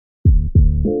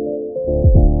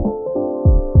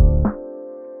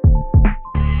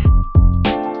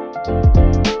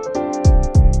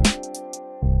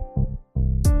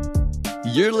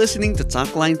You're listening to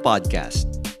Talkline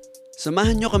Podcast.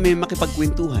 Samahan nyo kami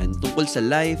makipagkwentuhan tungkol sa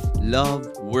life, love,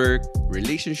 work,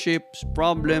 relationships,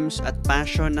 problems, at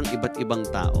passion ng iba't ibang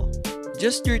tao.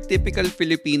 Just your typical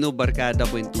Filipino barkada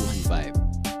kwentuhan vibe.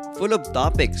 Full of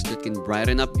topics that can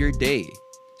brighten up your day.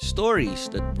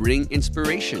 Stories that bring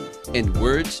inspiration. And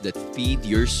words that feed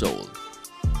your soul.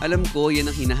 Alam ko yan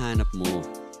ang hinahanap mo.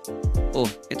 Oh,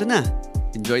 eto na.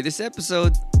 Enjoy this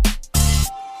episode!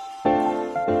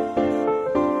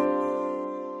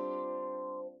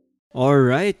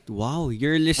 Alright, wow,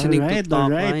 you're listening to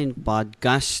Talkline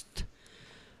Podcast.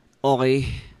 Okay,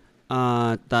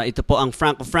 ito po ang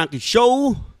Franco Frankie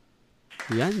Show.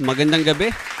 Yan, magandang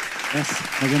gabi. Yes,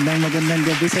 magandang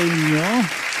gabi sa inyo.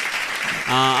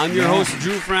 I'm your host,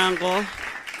 Drew Franco.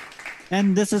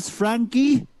 And this is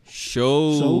Frankie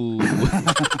Show.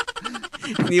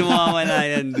 Hindi mawawala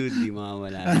yan, dude. Hindi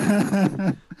mawawala.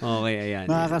 Okay, ayan.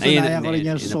 Makakasanayan ko rin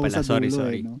yung show sa dulo.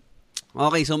 Sorry.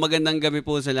 Okay, so magandang gabi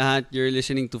po sa lahat. You're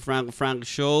listening to Frank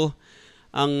Show.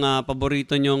 Ang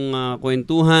paborito nyong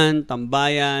kwentuhan,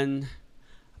 tambayan,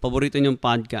 paborito nyong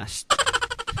podcast.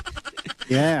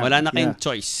 Yeah. Wala na kayong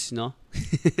choice, no?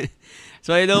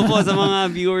 So hello po sa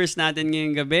mga viewers natin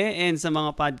ngayong gabi and sa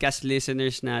mga podcast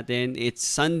listeners natin. It's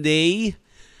Sunday.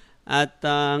 At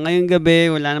ngayong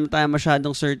gabi, wala naman tayo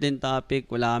masyadong certain topic.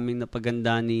 Wala kaming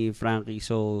napaganda ni Frankie.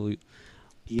 So,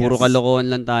 puro kalokohan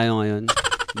lang tayo ngayon.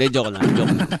 De, joke lang.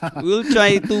 We'll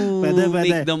try to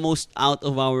make the most out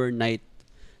of our night.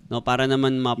 No, para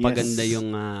naman mapaganda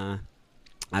yung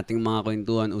ating mga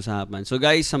kwentuhan, usapan. So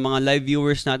guys, sa mga live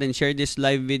viewers natin, share this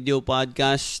live video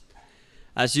podcast.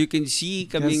 As you can see,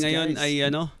 kami ngayon guys ay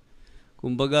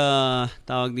kumbaga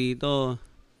tawag dito,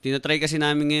 tinatry kasi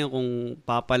namin ngayon kung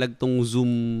papalag tong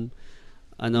Zoom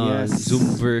Zoom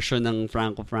version ng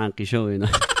Franco Frankie Show,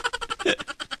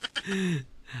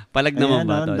 Palag naman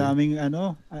ba, tol? Daming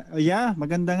yeah,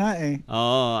 maganda nga eh.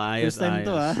 Oo, ayos. First time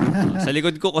to, Sa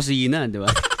likod ko, kusina, di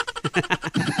ba?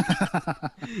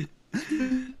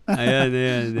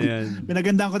 Ayan.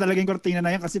 Pinagandaan ko talaga yung kortina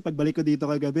na yan kasi pagbalik ko dito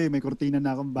kagabi, may kortina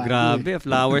na akong bago. Grabe,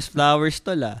 flowers,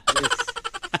 tol, Yes.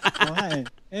 Oo nga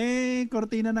eh.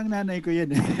 Kortina ng nanay ko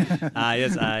yan eh.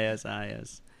 Ayos.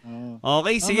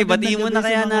 Okay, sige, magandang batiin mo na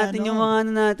gabi kaya sa mga natin yung mga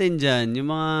natin dyan, yung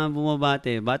mga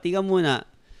bumabate. Bati ka muna.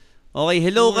 Okay,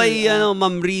 hello kay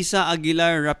Ma'am Risa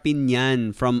Aguilar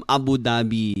Rapinyan from Abu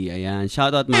Dhabi. Ayan,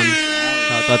 shoutout ma'am.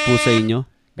 Shoutout po sa inyo.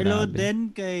 Hello Grabe.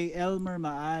 din kay Elmer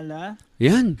Maala.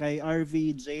 Yan. Kay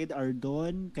RV Jade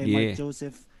Ardon, kay Mark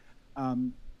Joseph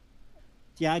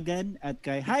Tiagan, at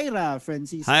kay Hyra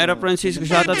Francisco.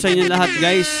 Shoutout sa inyo lahat,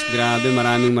 guys. Grabe,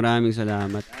 maraming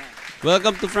salamat.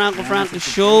 Welcome to Franco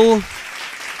Show.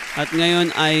 At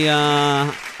ngayon ay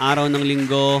araw ng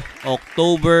linggo,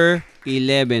 October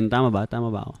 11. Tama ba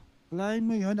ako? Lain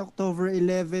mo yun, October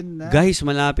 11 na. Guys,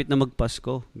 malapit na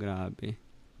magpasko. Grabe.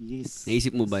 Yes.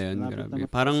 Naisip mo ba yun? Grabe.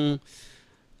 Parang,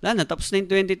 tapos na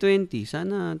yung 2020.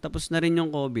 Sana tapos na rin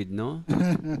yung COVID, no?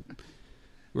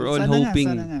 We're all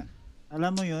hoping. Sana nga.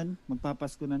 Alam mo yun,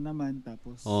 magpapasko na naman.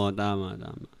 Tapos, tama.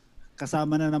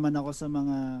 kasama na naman ako sa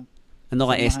mga... Ano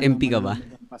ka, SMP ka ba?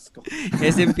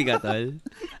 SMP ka, tol?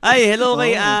 Ay, hello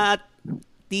kay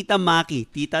Tita Maki.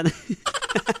 Tita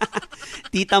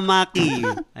Maki.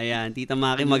 Ayan, Tita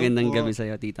Maki, magandang gabi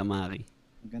sa'yo, Tita Maki.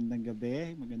 Magandang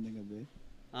gabi.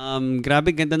 Grabe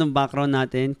ganda ng background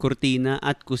natin, kurtina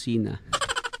at kusina.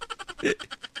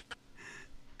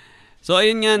 So,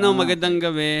 ayun nga, magandang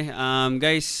gabi.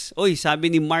 Guys, sabi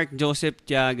ni Mark Joseph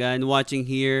Tiagan, watching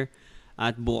here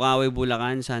at Bukawi,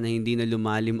 Bulacan, sana hindi na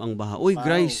lumalim ang baha. Wow.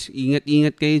 Guys,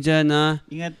 ingat kayo dyan,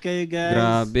 Ingat kayo, guys.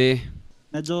 Grabe.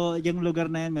 Medyo, yung lugar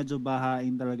na yan, medyo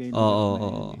bahain talaga yung lugar na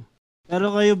yan. Pero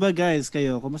kayo ba, guys,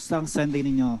 kumusta ang Sunday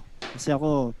ninyo? Kasi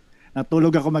ako,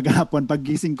 natulog ako maghapon,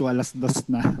 paggising ko, 2:00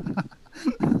 na.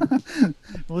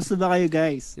 Kumusta ba kayo,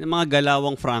 guys? Yung mga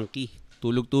galawang Frankie,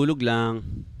 tulog-tulog lang.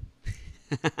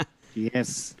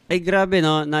 Yes. Ay, grabe,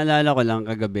 no? Naalala ko lang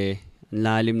kagabi, ang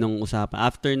lalim ng usapan.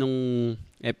 After nung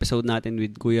episode natin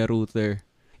with Kuya Ruther.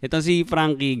 Ito si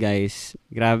Frankie, guys.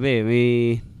 Grabe,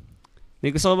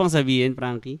 may gusto ko bang sabihin,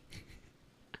 Frankie?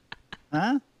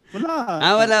 Ha? Wala.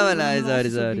 Wala.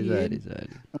 Sorry.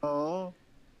 Oo.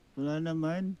 Wala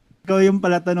naman. Ikaw yung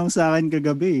pala tanong sa akin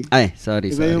kagabi. Ay,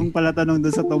 sorry. Ikaw yung pala tanong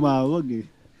doon sa tumawag eh.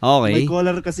 Okay. May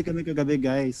caller kasi kami kagabi,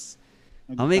 guys.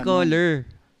 May caller.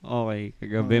 Okay,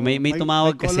 kagabi. May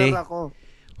tumawag may kasi. Ako.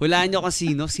 Hulaan nyo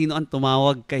kung sino ang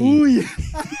tumawag kay. Uy!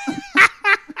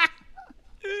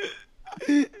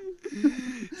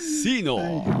 Sino?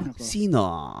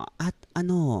 At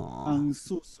ano? Ang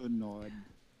susunod.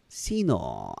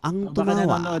 Sino ang Baka tumawag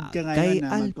nanonood ka ngayon kay na,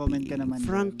 mag-comment ka Alfie? naman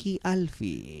Frankie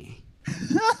Alfie.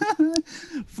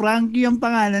 Frankie ang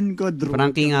pangalan ko, Drew.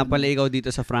 Frankie nga pala ikaw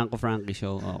dito sa Franco Frankie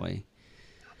Show. Okay.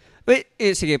 Wait,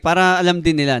 sige, para alam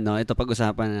din nila, no? Ito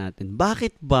pag-usapan na natin.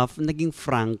 Bakit ba naging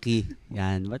Frankie?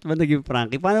 Yan. Ba't ba naging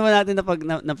Frankie? Paano ba natin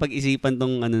napag-isipan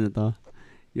tong ano na to?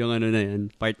 Yung ano na yan,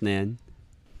 part na yan?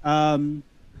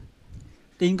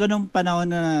 Tingin ko nung panahon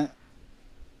na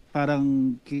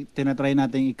parang tinatry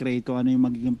natin i-create kung ano yung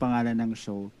magiging pangalan ng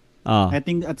show. I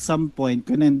think at some point,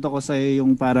 kunento ko sa'yo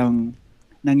yung parang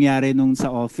nangyari nung sa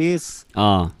office.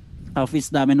 Office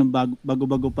namin nung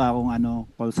bago-bago pa akong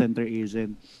call center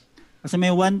agent. Kasi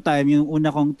may one time, yung una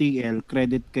kong TL,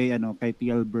 credit kay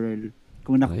TL Burl.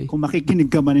 Kung makikinig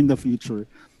ka man in the future.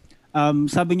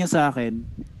 Sabi niya sa akin,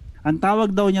 ang tawag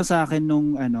daw niya sa akin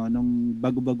nung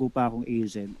bago-bago pa akong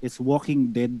agent is Walking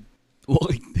Dead.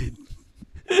 Walking Dead.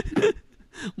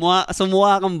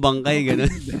 Sumuha kang bangkay,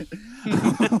 gano'n.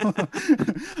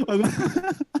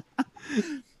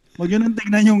 Wag yun ang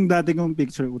tignan yung dati kong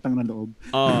picture, utang na loob.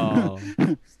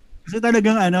 Kasi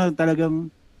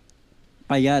talagang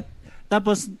payat.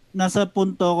 Tapos nasa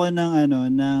punto ko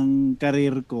ng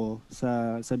career ko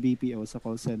sa BPO, sa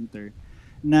call center,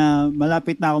 na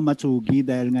malapit na ako matsugi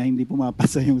dahil nga hindi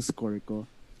pumapasa yung score ko.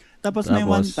 Tapos may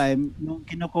one time nung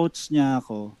kino-coach niya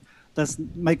ako, tapos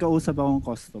may kausap akong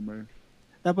customer.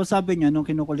 Tapos sabi niya nung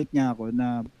kinukulit niya ako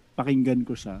na pakinggan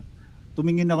ko siya,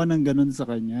 tumingin ako ng ganun sa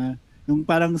kanya. Yung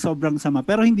parang sobrang sama.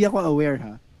 Pero hindi ako aware,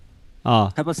 ha?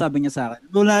 Tapos sabi niya sa akin,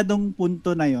 mula dong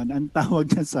punto na yon, ang tawag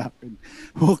niya sa akin,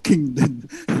 Walking Dead.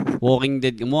 Walking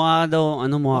Dead. Mukha daw,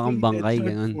 mukha kang bangkay.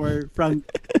 Ganun.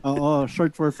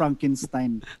 Short for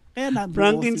Frankenstein. Kaya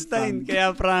Frankenstein,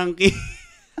 kaya Frankie.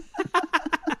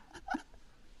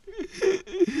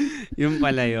 Yung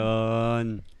pala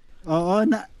yun.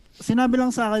 Sinabi lang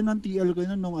sa akin ng TL ko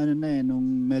yun nung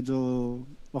medyo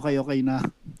okay na.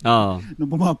 Nung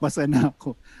pumapasa na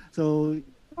ako. So,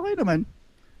 okay naman.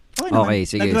 Okay,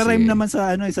 sige. Nagra-rhyme naman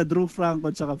sa Drew Franco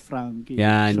at saka Frankie.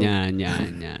 Yan.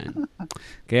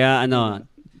 Kaya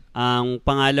ang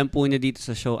pangalan po niya dito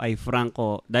sa show ay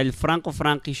Franco. Dahil Franco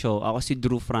Frankie Show, ako si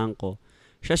Drew Franco.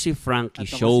 Siya si Frankie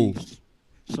Show.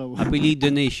 Apelido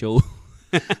na yung show.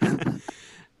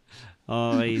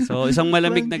 Okay, so isang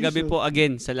malamig na gabi po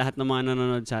again sa lahat ng mga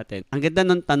nanonood sa atin. Ang ganda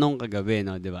ng tanong kagabi,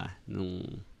 no, 'di ba?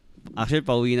 Actually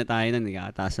pauwi na tayo nang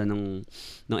nag-aatasan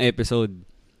ng episode.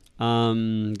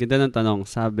 Ganda ng tanong.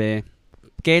 Sabi,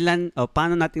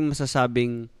 paano natin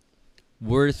masasabing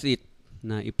worth it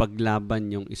na ipaglaban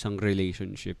yung isang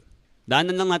relationship?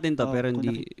 Daanan lang natin to, pero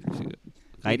hindi,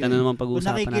 kahit ano naman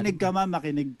pag-uusapan natin. Kung nakikinig ka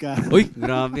makinig ka. Uy,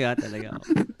 grabe talaga.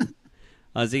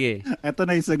 Sige. Ito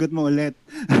na yung sagot mo ulit.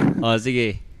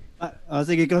 Sige.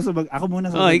 Sige, ako muna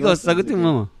sagot. Ikaw, sagutin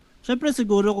mo. Siyempre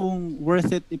siguro kung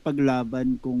worth it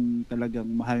ipaglaban kung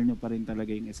talagang mahal nyo pa rin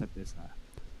talaga yung isa't isa.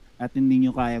 At hindi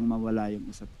nyo kayang mawala yung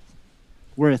isa't isa.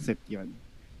 Worth it yun.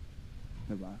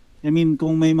 Diba? I mean,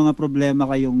 kung may mga problema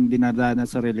kayong dinadana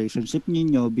sa relationship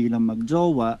ninyo bilang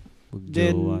magjowa,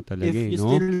 then if you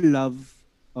still love,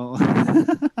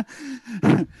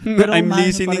 pero I'm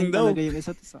listening daw. Yung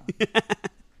isa't isa.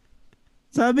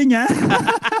 Sabi niya.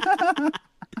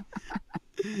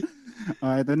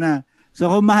 Ito na.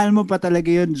 So kung mahal mo pa talaga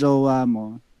yung jowa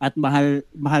mo at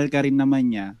mahal ka rin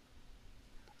naman niya,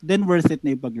 then worth it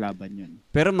na ipaglaban yun.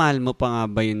 Pero mahal mo pa nga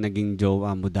ba yung naging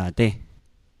jowa mo dati?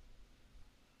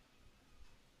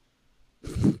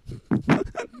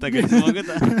 Tagal sumagot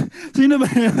Sino ba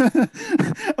yun?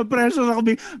 Pressure ako.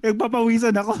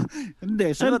 Nagpapawisan ako. Hindi.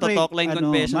 Siyempre, talk line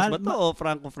confessions ba to o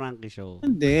Franco Frankie Show?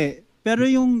 Hindi. Pero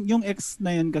yung ex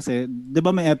na yun kasi, di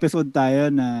ba may episode tayo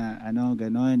na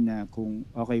ganon, na kung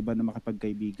okay ba na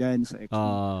makipagkaibigan sa ex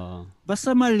mo.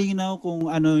 Basta malinaw kung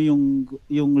ano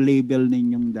yung label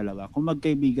ninyong dalawa. Kung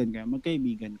magkaibigan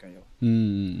kayo.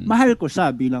 Mahal ko siya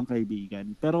bilang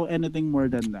kaibigan. Pero anything more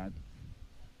than that,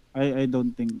 I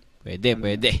don't think. Pwede.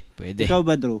 Ikaw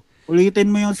ba, Drew? Ulitin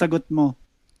mo yung sagot mo.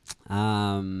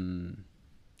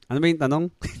 Ano ba yung tanong?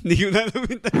 Hindi ko na alam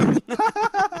yung tanong.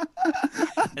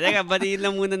 Teka, batiin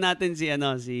lang muna natin si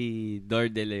Dor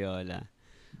De Leola.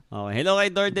 Okay. Hello kay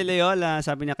Dor De Leola.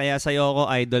 Sabi niya, kaya sa'yo ako,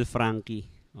 Idol Frankie.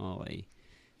 Okay.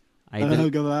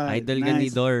 Idol nice. Ni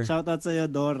Dor. Shoutout sa'yo,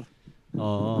 Dor.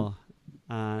 Oo.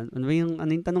 Ano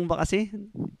yung tanong ba kasi?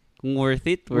 Kung worth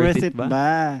it? Worth it ba?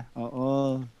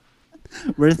 Oo.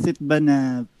 Worth it ba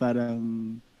na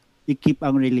parang i-keep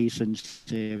ang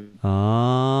relationship?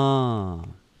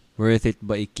 Worth it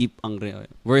ba i-keep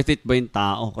worth it ba yung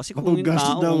tao? Kasi kung yung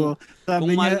tao,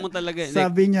 kung mahal mo talaga.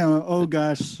 Sabi niya, oh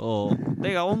gosh.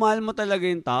 Teka, kung mahal mo talaga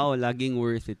yung tao, laging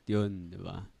worth it yun, di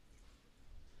ba?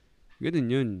 Ganun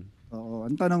yun. Oo.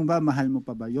 Ang tanong ba, mahal mo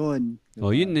pa ba yun? Diba?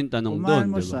 Oh, yun yung tanong Kung doon, mahal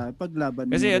mo diba? siya, paglaban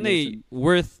mo Kasi yung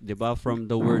worth, diba?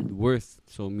 From the word worth.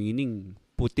 So, meaning,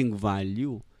 putting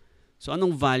value. So,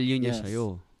 anong value niya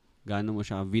sa'yo? Gaano mo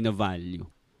siya vina-value?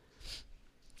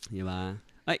 Diba?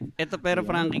 Ay, eto pero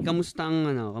Frankie, kamusta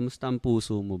ang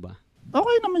puso mo ba?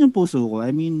 Okay naman yung puso ko.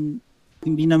 I mean,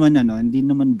 hindi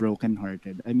naman broken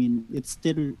hearted. I mean, it's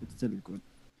still good.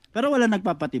 Pero wala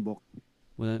nagpapatibok.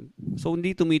 Wala. So,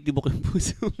 hindi tumitibok yung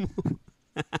puso mo.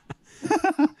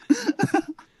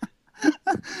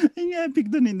 Ay, epic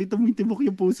dun, hindi tumitibok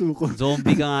yung puso ko.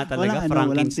 Zombie ka nga talaga.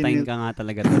 Frankenstein ka nga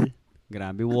talaga.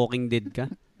 Grabe, Walking Dead ka.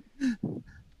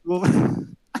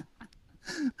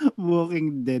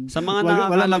 Walking Dead. Sa mga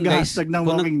nakakalam guys,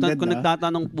 kung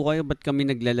nagtatanong po kayo ba't kami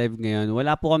nagla-live ngayon,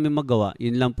 wala po kami magawa.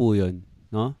 Yun lang po yun.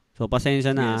 No? So,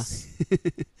 pasensya na. Yes.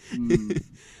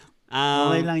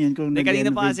 Okay lang yun kung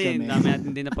kanina pa kasi, dami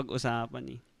natin din na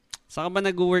pag-usapan eh. Saan ka ba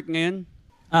nag-work ngayon?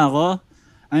 Ako?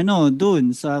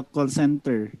 Dun sa call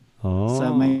center.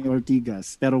 Sa may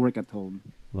Ortigas. Pero work at home.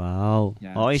 Wow.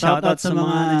 Yeah. Okay, shoutout sa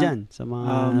mga dyan. Sa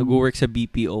mga nag-work sa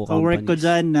BPO companies. Ka-work ko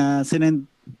dyan na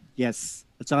yes.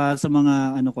 At saka sa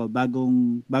mga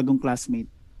bagong classmate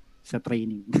sa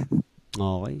training.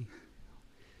 Okay.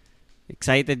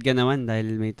 Excited ka naman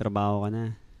dahil may trabaho ka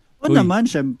na. O naman,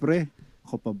 syempre.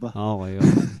 Ako pa ba? Okay.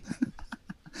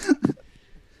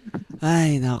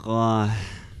 Ay, nako.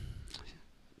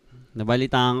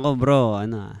 Nabalitaan ko, bro.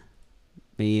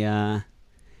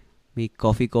 May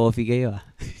coffee kayo ah.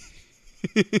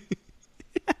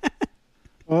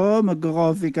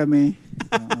 Magko-coffee kami.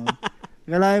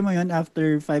 Kalahin mo yun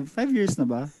after 5 years na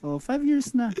ba? 5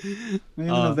 years na.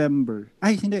 Ngayong November.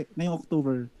 Ay, hindi. Ngayong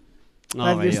October.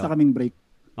 5 years na kaming break.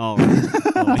 Okay.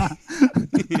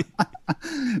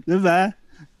 Diba?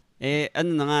 Ano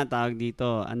na nga tawag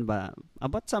dito? Ano ba?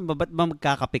 Ba't ba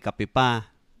magkakape-kape pa?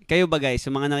 Kayo ba guys,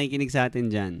 yung mga nakikinig sa atin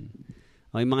dyan,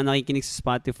 o yung mga nakikinig sa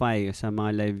Spotify, sa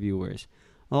mga live viewers,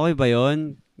 okay ba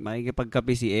yun?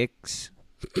 Makikipagkape si X?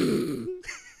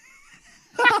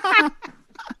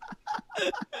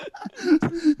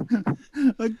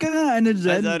 Huwag ka nga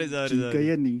dyan. Sorry. Chika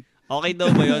yan eh. Okay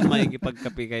daw ba yun,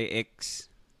 makikipagkape kay X?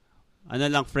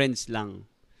 Friends lang.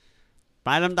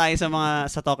 Paalam tayo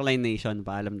sa Talkline Nation.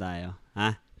 Paalam tayo.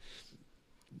 Ha?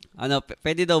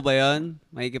 Pwede daw ba yun?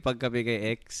 Makikipagkape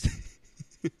kay X?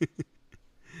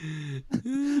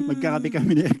 Magkakape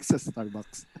kami ni X sa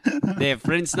Starbucks.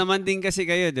 Friends naman din kasi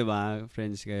kayo, di ba?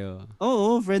 Friends kayo.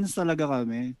 Oo, friends talaga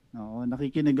kami. Oo,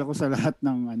 nakikinig ako sa lahat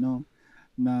ng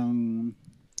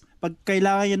pag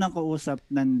kailangan yun ng kausap,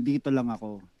 nandito lang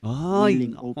ako.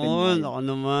 Ay, open ako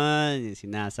naman.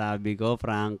 Sinasabi ko,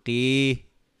 Frankie.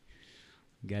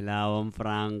 Galawang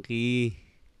Frankie.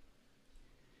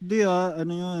 Hindi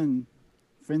yun.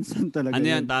 Friends lang talaga. Ano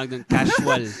yan, tawag doon?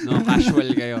 Casual. No, casual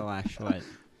kayo, casual.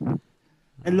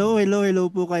 Hello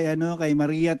po kay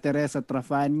Maria Teresa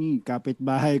Trafani.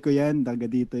 Kapitbahay ko yan, taga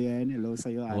dito yan. Hello sa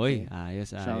iyo, ate. Oy,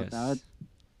 ayos. Shout out.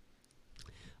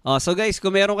 So guys,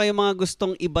 kung meron kayong mga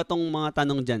gustong iba tong mga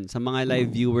tanong dyan sa mga live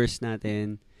viewers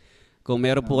natin, kung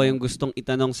meron po kayong gustong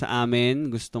itanong sa amin,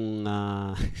 gustong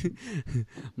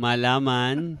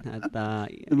malaman, at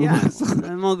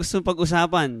mga gustong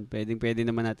pag-usapan, pwede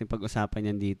naman natin pag-usapan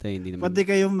yan dito. Hindi naman... Pwede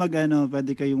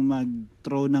kayong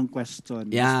mag-throw ng question.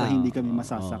 Basta hindi kami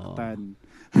masasaktan.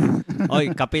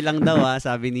 Oy, kape lang daw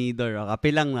sabi ni Dor.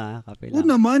 Kape lang kape lang. Oo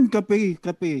naman, kape.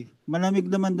 Malamig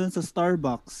naman doon sa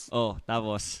Starbucks.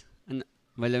 Tapos,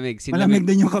 malamig. Malamig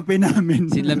din yung kape namin.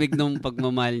 Sinlamig nung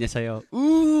pagmamahal niya sa'yo.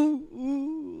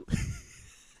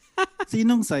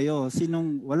 Sinong sa'yo?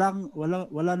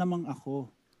 Wala namang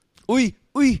ako. Uy,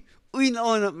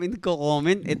 may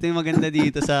nagko-comment. Ito yung maganda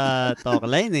dito sa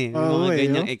Talkline eh. Mga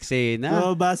ganyang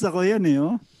eksena. Basa ko yan eh.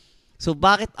 So,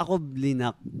 bakit ako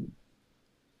blinak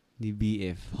ni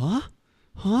BF? Ha?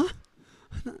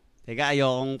 Teka,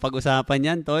 ayokong pag-usapan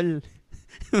yan, tol.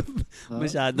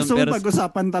 Masyadong gusto mo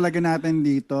pag-usapan talaga natin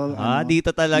dito.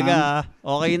 Dito talaga.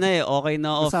 Okay na Okay na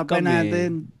off usapan kami. Natin.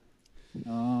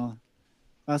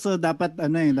 Kaso dapat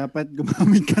dapat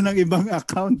gumamit ka ng ibang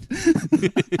account.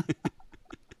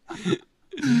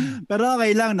 Pero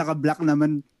okay lang, naka-block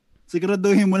naman.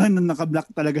 Siguraduhin mo lang na naka-block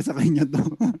talaga sa kanya to.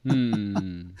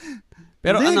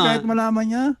 Pero hindi, kahit malaman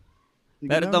niya.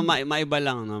 Pero ito, maiba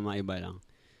lang.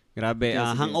 Grabe,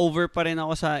 hangover pa rin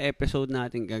ako sa episode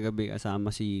natin kagabi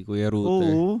kasama si Kuya Router.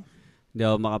 Oo. Hindi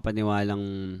ako makapaniwalang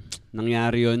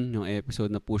nangyari yun, yung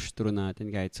episode na push through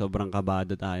natin kahit sobrang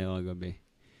kabado tayo kagabi.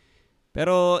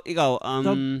 Pero ikaw,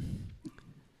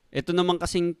 ito naman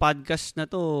kasing podcast na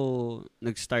to,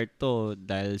 nag-start to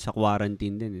dahil sa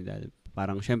quarantine din. Dahil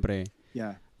parang syempre,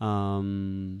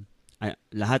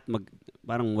 lahat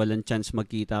parang walang chance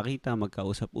magkita-kita,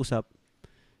 magkausap-usap.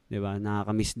 'Di ba?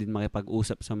 Nakakamiss din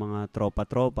makipag-usap sa mga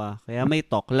tropa-tropa. Kaya may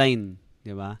talk line,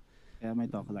 'di ba? Kaya may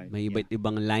talk line. May iba't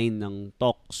ibang line ng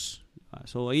talks.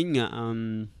 So ayun nga,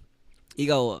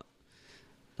 ikaw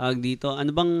tawag dito, ano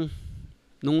bang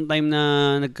nung time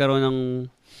na nagkaroon ng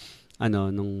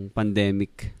nung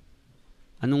pandemic,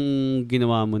 anong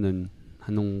ginawa mo nun?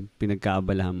 Anong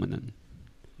pinagkaabalahan mo nun?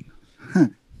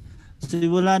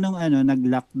 Simula nung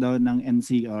nag-lockdown ng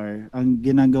NCR, ang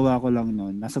ginagawa ko lang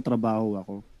nun, nasa trabaho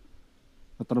ako.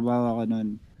 Sa trabaho ako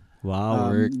nun.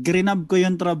 Wow, work. Grinab ko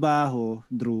yung trabaho,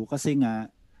 Drew, kasi nga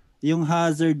yung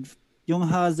hazard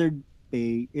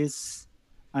pay is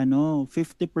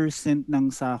 50% ng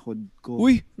sahod ko.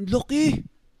 Uy, laki.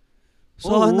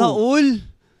 Sana all.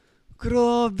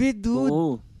 Grabe, dude.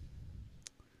 Oo.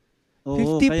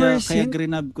 50%? Kaya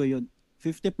grinab ko yun.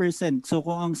 50%. So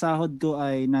kung ang sahod ko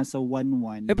ay nasa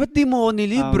 1,1. Ba't di mo ako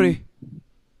nilibre?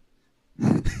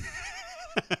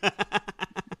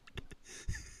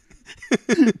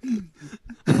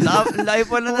 Laki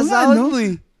pala na sahod mo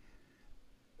eh.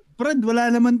 Brad,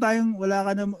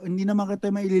 hindi naman kita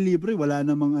maililibre. Wala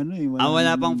namang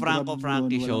wala pang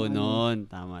Franco-Frankie show noon.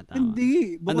 Tama.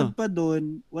 Hindi. Bukod pa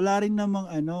doon, wala rin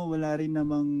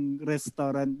namang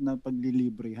restaurant na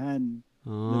paglilibrehan.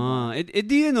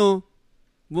 Di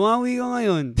bumawi ka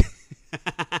ngayon.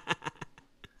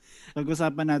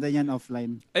 Pag-usapan natin yan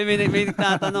offline. Ay, may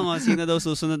nagtatanong sino daw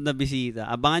susunod na bisita.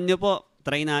 Abangan nyo po.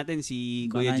 Try natin si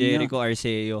Kuya Jericho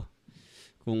Arceo.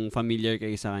 Kung familiar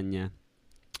kayo sa kanya.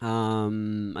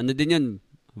 Ano din yun?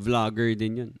 Vlogger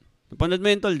din yun. Napanood mo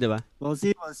yun, Tol, di ba? We'll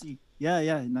see. Yeah.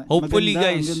 Hopefully,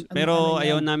 guys. Pero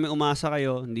ayaw namin umasa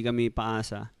kayo. Hindi kami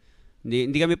paasa.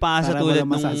 Hindi kami paasa para tulad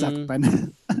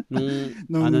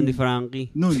nung ni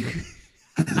Frankie. Nun.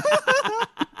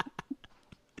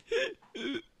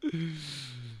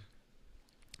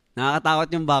 Nakakatakot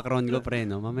yung background ko, pre,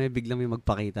 no? Mamaya biglang may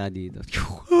magpakita dito.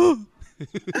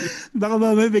 Baka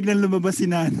mamaya biglang lumabas si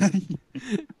nanay.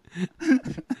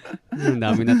 Ang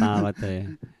dami natakot eh.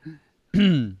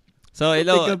 So,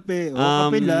 hello.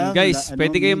 Guys,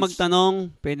 pwede kayo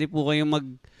magtanong. Pwede po kayo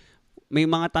may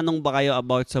mga tanong ba kayo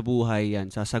about sa buhay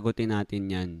yan? Sasagutin natin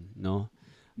yan, no?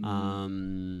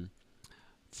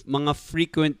 Mga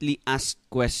frequently asked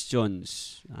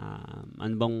questions.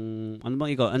 Ano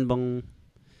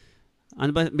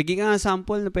ba, bigyan ka ng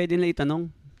sample na pwede na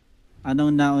itanong.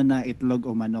 Anong nauna, itlog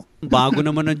o manok? Bago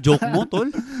naman ang joke mo,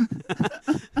 Tol.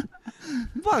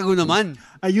 Bago naman.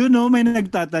 Ayun, may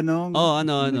nagtatanong.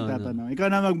 Ano? Ikaw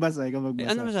na magbasa.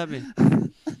 Ano masabi?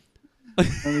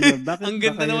 Ang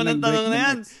ganda naman ng tanong na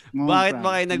yan. Bakit ba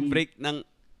kayo nag-break ng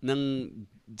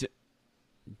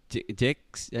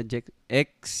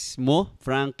ex mo,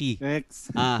 Frankie?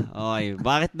 Ex. Okay.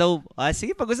 Bakit daw?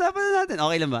 Sige, pag-usapan na natin.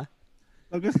 Okay lang ba?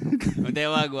 Hindi,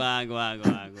 wag.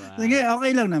 Sige,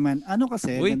 okay lang naman. Ano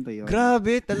kasi, ganito yun.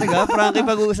 Grabe, talaga? Frankie,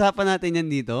 pag-uusapan natin yan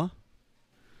dito?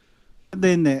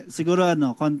 Hindi. Siguro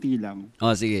konti lang.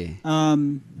 Sige.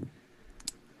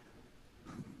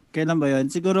 Kailan ba yun?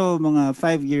 Siguro mga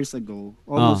 5 years ago,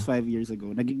 almost 5 years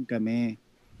ago, naging kami.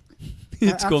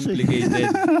 It's complicated.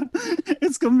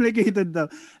 It's complicated daw.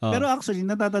 Pero actually,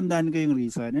 natatandaan ko yung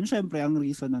reason. And syempre, ang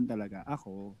reason nun talaga,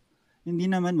 ako. Hindi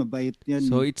naman mabait yan.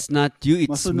 So, it's not you,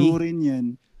 it's masunurin me. yan.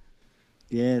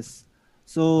 Yes.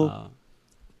 So,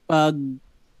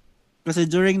 kasi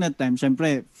during that time,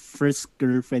 syempre, first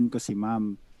girlfriend ko si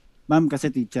ma'am. Ma'am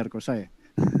kasi teacher ko siya eh.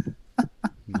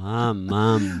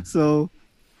 Ma'am. So,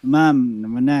 ma'am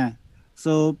naman na.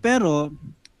 So, pero,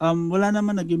 wala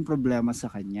naman naging problema sa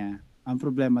kanya. Ang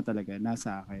problema talaga,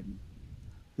 nasa akin.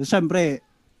 So, syempre,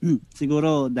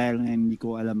 siguro dahil hindi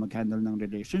ko alam mag-handle ng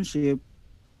relationship,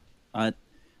 at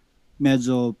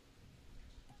medyo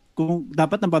kung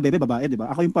dapat ng pabebe babae, 'di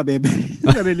ba? Ako yung pabebe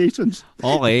sa relationship.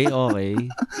 Okay.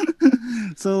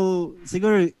 So,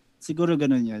 siguro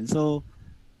ganun 'yan. So,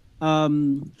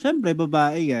 syempre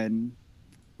babae 'yan.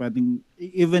 Pwedeng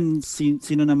even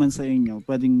sino naman sa inyo,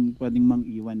 pwedeng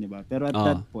mang-iwan, 'di ba? Pero at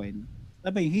that point,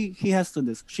 sabi she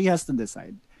has to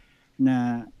decide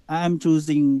na I'm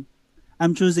choosing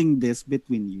this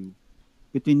between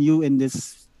you and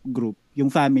this group,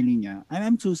 yung family niya.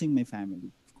 I'm choosing my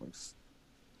family, of course.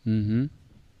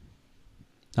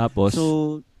 Tapos?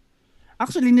 So,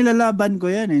 actually, nilalaban ko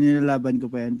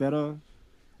pa yan. Pero,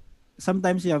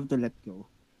 sometimes you have to let go.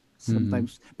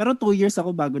 Sometimes. Pero 2 years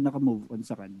ako bago naka-move on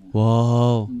sa kanya.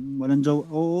 Wow. Walang joke.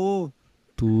 Oo.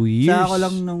 2 years? Sa ako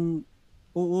lang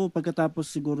pagkatapos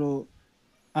siguro,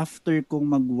 after kong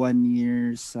 1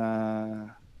 year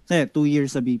 2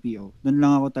 years sa BPO, doon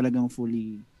lang ako talagang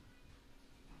fully.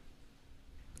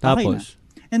 Tapos?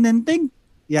 Okay And then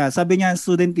sabi niya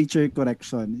student-teacher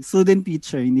correction.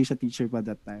 Student-teacher, hindi siya teacher pa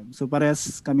that time. So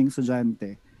parehas kaming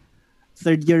estudyante.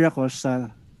 Third year ako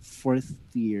sa fourth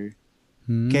year.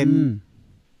 Chem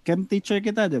teacher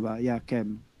kita, di ba? Yeah,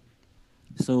 chem.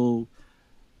 So,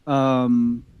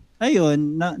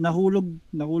 ayun,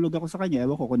 nahulog ako sa kanya.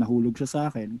 Ewan ko kung nahulog siya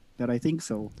sa akin. Pero I think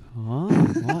so.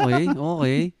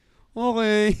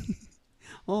 Okay.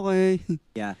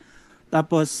 Yeah.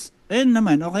 Tapos, ayun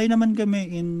naman, okay naman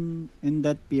kami in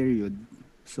that period.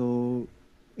 So,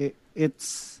 I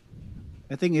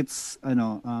think it's,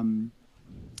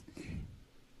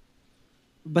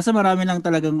 basta marami lang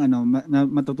talagang, na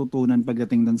matututunan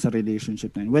pagdating dun sa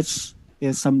relationship na yun, which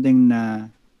is something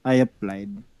na I applied.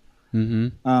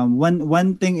 Mm-hmm. One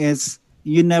thing is,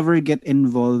 you never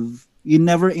involve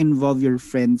your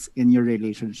friends in your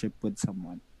relationship with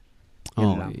someone.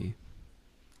 Yun lang.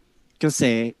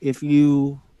 Kasi, if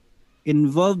you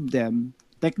involve them,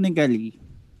 technically,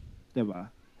 diba,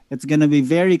 it's gonna be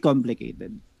very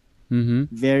complicated.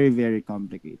 Mm-hmm. Very, very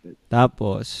complicated.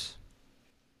 Tapos?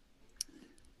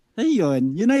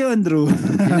 Ayun. Yun na yun, Drew.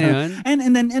 Yun na yun? and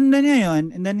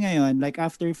then ngayon, like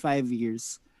after 5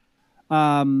 years,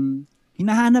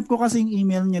 hinahanap ko kasi yung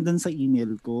email niya dun sa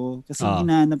email ko. Kasi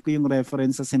hinahanap ko yung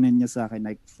reference sa sinend niya sa akin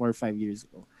like 4 or 5 years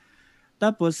ago.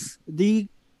 Tapos,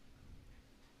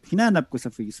 hinanap ko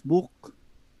sa Facebook.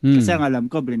 Kasi ang alam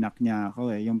ko, blinak niya ako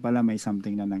eh. Yung pala may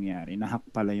something na nangyari. Nahack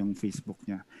pala yung Facebook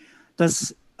niya.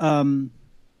 Tapos,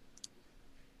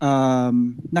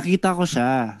 nakita ko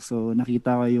siya. So,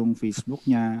 nakita ko yung Facebook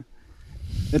niya.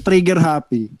 Trigger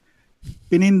happy.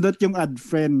 Pinindot yung add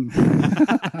friend.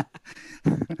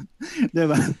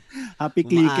 Diba? Happy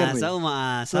clicker eh.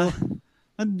 Umaasa. So,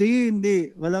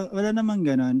 hindi. Wala namang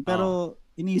ganun. Pero,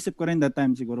 iniisip ko rin that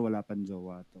time, siguro wala pang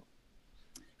jowa to.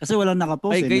 Kasi walang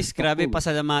nakapost. Ay guys, grabe,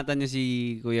 pasalamatan niyo si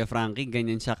Kuya Frankie.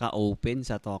 Ganyan siya ka-open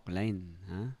sa Talkline.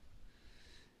 Ha?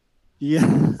 Yeah.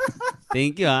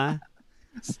 Thank you, ha?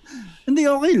 Hindi,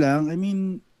 okay lang. I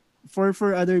mean, for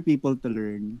other people to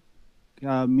learn.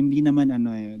 Hindi naman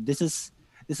this is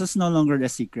no longer a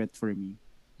secret for me.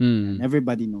 And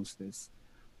everybody knows this.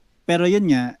 Pero yun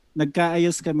nga,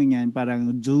 nagkaayos kami niyan parang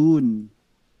June,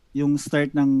 yung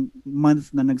start ng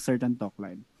month na nag-start ang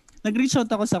Talkline. Nag-reach out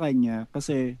ako sa kanya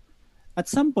kasi at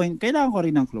some point, kailangan ko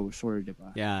rin ng closure, di ba?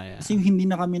 Yeah. Kasi hindi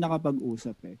na kami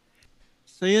nakapag-usap eh.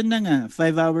 So yun na nga,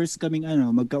 5 hours kaming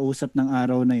magkausap ng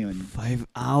araw na yun. 5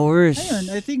 hours? Ayun,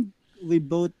 I think we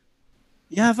both,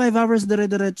 5 hours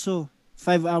dire-diretso.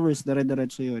 5 hours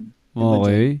dire-diretso yun.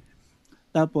 Okay.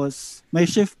 Tapos, may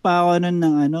shift pa ako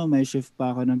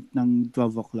ng 12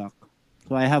 o'clock.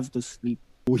 So I have to sleep.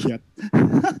 Puyat.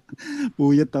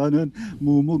 Puyat ako nun.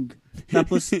 Mumug.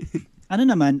 Tapos, and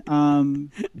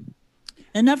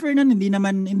after nun, hindi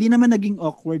naman naging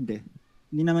awkward eh.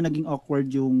 Hindi naman naging awkward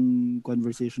yung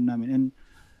conversation namin. And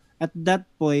at that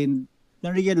point,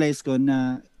 na-realize ko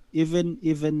na even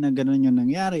na ganun yung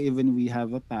nangyari, even we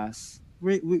have a past,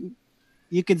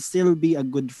 you can still be a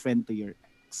good friend to your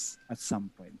ex at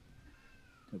some point.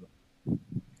 Diba?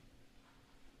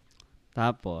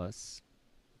 Tapos?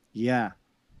 Yeah.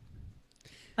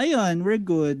 Ayun, we're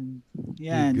good.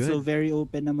 Yan. Good. So, very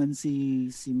open naman si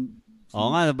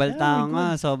Oo nga, nabalta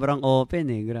nga. Sobrang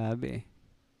open eh. Grabe.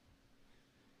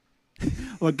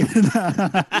 Wag ka na.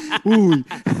 Uy.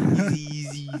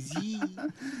 Easy.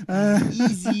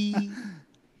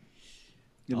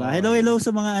 Diba? Hello sa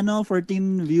mga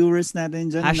 14 viewers natin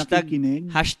dyan na nakikinig.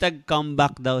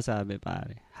 #comeback daw sabi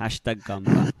pare.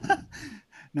 #comeback.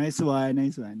 Nice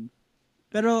one.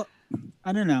 Pero,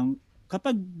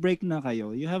 kapag break na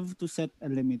kayo, you have to set a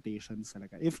limitations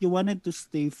talaga. If you wanted to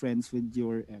stay friends with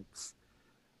your ex,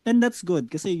 then that's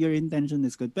good kasi your intention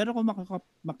is good. Pero kung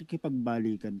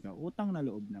makikipagbalikan ka, utang na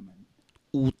loob naman.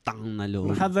 Utang na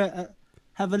loob.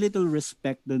 Have a little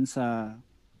respect dun sa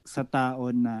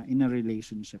tao na in a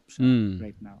relationship siya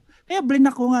right now. Kaya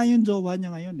blinak ko nga yung jowa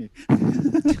niya ngayon eh.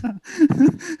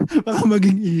 Baka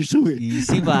maging issue eh.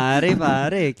 Easy pare.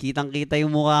 Kitang-kita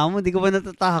yung mukha mo. Di ka ba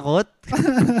natatakot?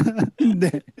 Hindi.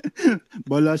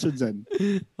 Bala siya dyan.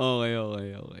 Okay.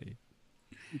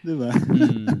 Diba?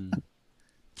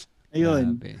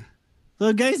 Ayun. Grabe. So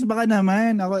guys, baka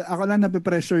naman, ako lang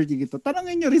napipressure dito.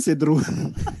 Tanungin nyo rin si Drew.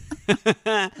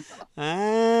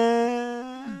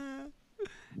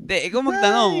 Hindi, ikaw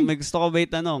magtanong. May gusto ko ba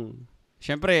itanong?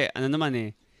 Siyempre,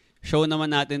 show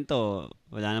naman natin to.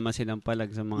 Wala naman silang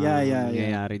palag sa mga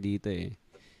nangyayari dito eh.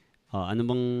 Ano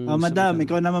bang... madam,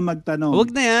 ikaw naman magtanong.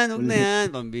 Huwag na yan.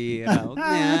 Pambira. Huwag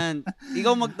na yan.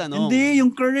 Ikaw magtanong. Hindi,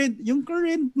 yung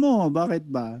current mo. Bakit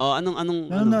ba?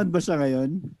 Anong... Nanonood ba siya ngayon?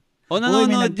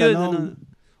 Nanonood yun.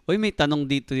 May tanong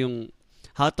dito yung...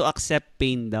 How to accept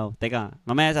pain daw. Teka,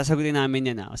 mamaya sasagutin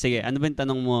namin yan. O sige, ano ba yung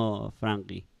tanong mo,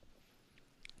 Frankie?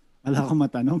 Wala akong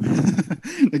matanong.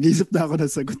 Nag-iisip na ako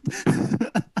ng sagot.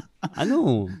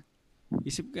 Ano?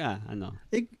 Isip ka, ano?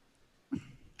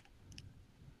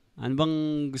 Ano bang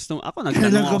gusto mo? Ako,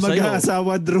 nagtanong ako sa'yo. Kailan ka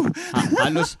mag-aasawa, Drew?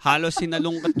 Halos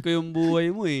sinalungkat ko yung buhay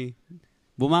mo eh.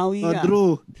 Bumawi ka.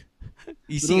 Drew.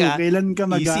 Easy Drew, ka. kailan ka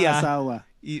mag-aasawa?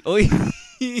 Oy.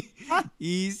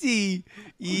 Easy.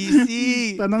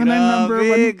 Tanong na number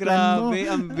 1 Grabe.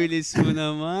 Ang bilis mo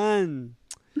naman.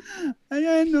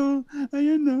 Ayan o.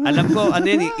 Alam ko, ano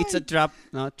yan eh. It's a trap.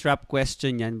 No? Trap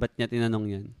question yan. Ba't niya tinanong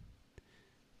yan?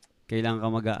 Kailan ka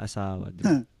mag-aasawa?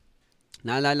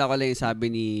 Naalala ko lang yung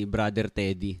sabi ni Brother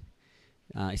Teddy.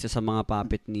 Isa sa mga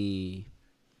puppet ni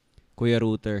Kuya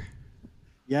Router.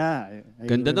 Yeah.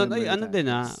 Ganda doon. Ay, ano din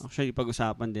ha. Actually,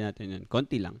 pag-usapan din natin yun.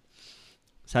 Konti lang.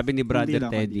 Sabi ni Brother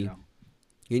Teddy.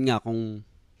 Yun nga, kung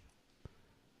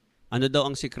ano daw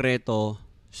ang sikreto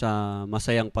sa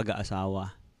masayang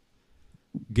pag-aasawa.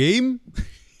 Game?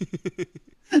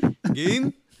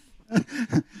 Game?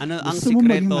 Ano ang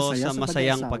sikreto sa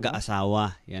masayang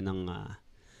pag-aasawa? Yan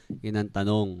ang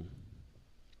tanong.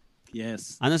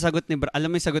 Yes. Ano sagot ni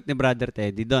alam mo yung sagot ni Brother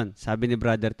Teddy doon? Sabi ni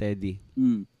Brother Teddy.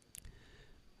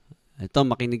 Ito,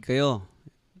 makinig kayo.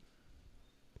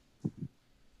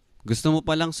 Gusto mo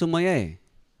palang sumaya eh.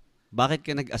 Bakit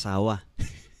ka nag-asawa?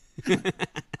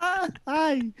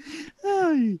 Ay.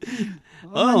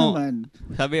 Oo. Naman.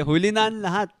 Sabi, huli na ang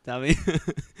lahat. Sabi.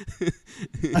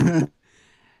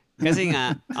 Kasi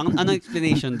nga, anong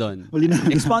explanation doon?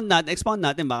 Expound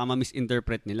natin, baka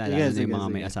ma-misinterpret nila. Lalo na yung mga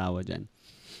may asawa dyan.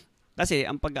 Kasi,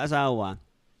 ang pag-aasawa,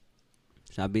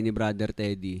 sabi ni Brother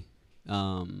Teddy,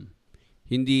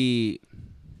 hindi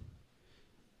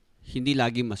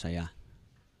lagi masaya.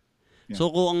 Yeah. So,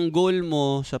 kung ang goal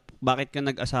mo sa bakit ka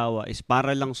nag-asawa is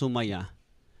para lang sumaya,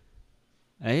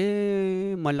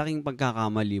 malaking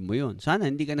pagkakamali mo yun. Sana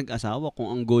hindi ka nag-asawa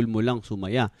kung ang goal mo lang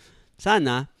sumaya.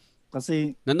 Sana,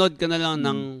 kasi nanood ka na lang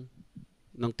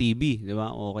ng TV, di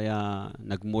ba? O kaya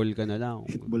nag-mall ka na lang.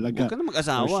 Huwag ka na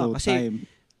mag-asawa. Kasi,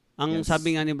 ang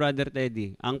sabi nga ni Brother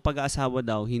Teddy, ang pag-aasawa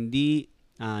daw, hindi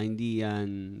yan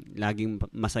laging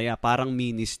masaya. Parang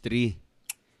ministry.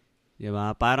 Di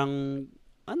ba? Parang,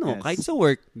 kahit sa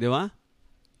work, di ba?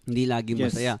 Hindi laging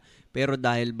masaya. Pero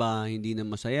dahil ba hindi na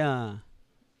masaya,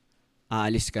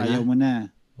 aalis ka na? Ayaw mo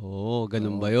na. Oo,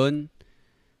 ganun ba yun?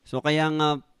 So, kaya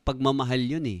nga, pagmamahal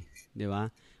yun eh. Di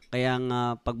ba? Kaya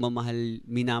nga,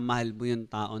 minamahal mo yung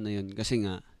tao na yun. Kasi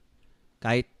nga,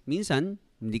 kahit minsan,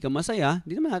 hindi ka masaya,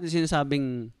 hindi naman natin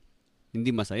sinasabing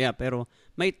hindi masaya. Pero,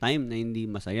 may time na hindi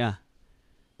masaya.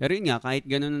 Pero yun nga, kahit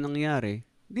ganun na nangyari,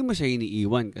 hindi mo siya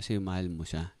iniiwan kasi mahal mo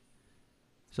siya.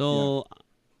 So,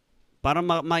 para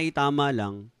maitama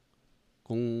lang,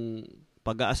 kung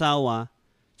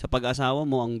sa pag-asawa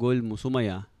mo, ang goal mo,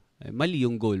 sumaya, mali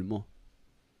yung goal mo.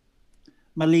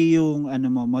 Mali yung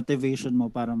motivation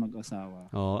mo para mag-asawa.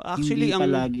 Oh, actually, hindi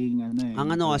palaging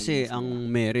ang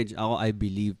marriage, I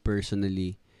believe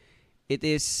personally, it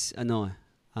is,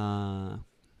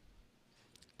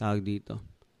 tawag dito,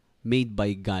 made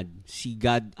by God. Si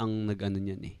God ang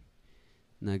niyan eh.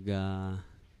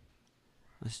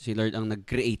 Si Lord ang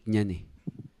nag-create niyan eh.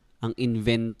 Ang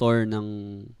inventor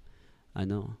ng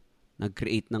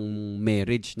nag-create ng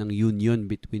marriage, ng union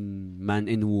between man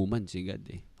and woman, si God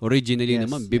eh. Originally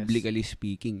naman, biblically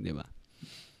speaking, di ba?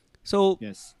 So,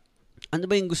 ano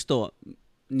ba yung gusto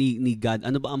ni God?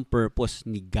 Ano ba ang purpose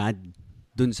ni God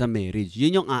dun sa marriage?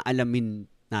 Yun yung aalamin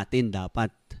natin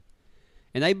dapat.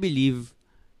 And I believe,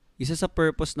 isa sa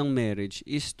purpose ng marriage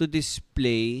is to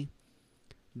display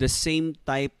the same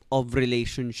type of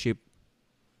relationship,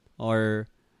 or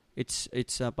it's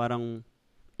parang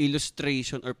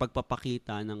illustration or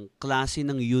pagpapakita ng klase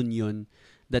ng union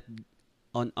that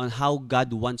on how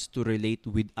God wants to relate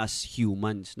with us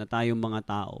humans, na tayong mga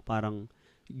tao. Parang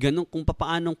ganun, kung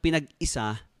paanong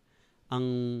pinag-isa ang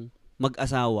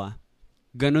mag-asawa,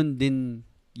 ganun din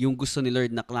yung gusto ni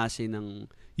Lord na klase ng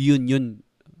union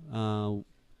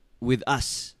with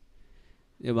us.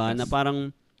 Diba? Na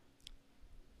parang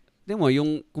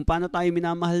yung kung paano tayo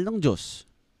minamahal ng Diyos.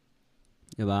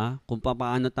 'Di ba? Kung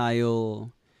paano tayo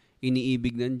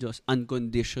iniibig ng Diyos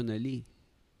unconditionally.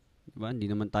 'Di ba? Hindi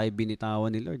naman tayo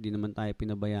binitawan ni Lord, hindi naman tayo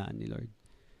pinabayaan ni Lord.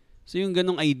 So yung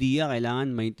ganong idea,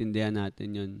 kailangan maintindihan natin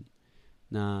 'yon,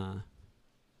 na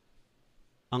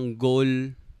ang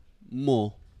goal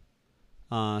mo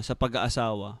sa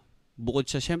pag-aasawa, bukod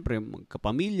sa syempre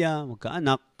magkapamilya,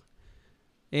 magkaanak,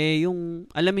 yung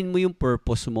alamin mo yung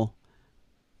purpose mo.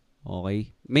 Okay?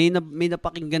 May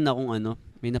napakinggan akong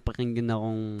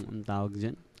ang tawag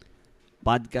diyan.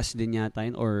 podcast din yata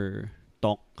yun or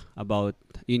talk about,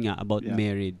 about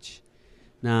marriage.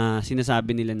 Na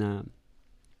sinasabi nila na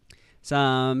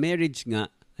sa marriage nga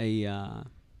ay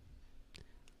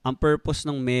ang purpose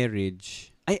ng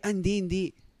marriage,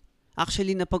 hindi.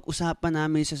 Actually, napag-usapan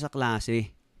namin siya sa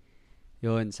klase.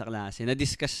 Yun, sa klase.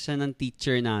 Na-discuss siya ng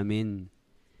teacher namin.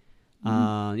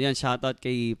 Yan, shoutout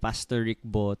kay Pastor Rick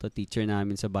Boto, teacher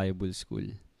namin sa Bible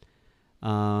School.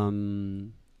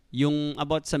 Yung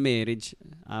about sa marriage,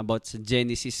 about sa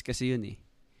Genesis kasi yun eh.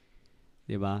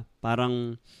 'Di ba?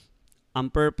 Parang ang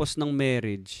purpose ng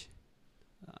marriage,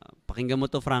 pakinggan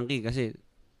mo to Frankie kasi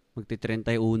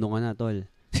magti-31 ka na, tol.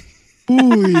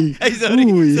 Uy! Ay, sorry,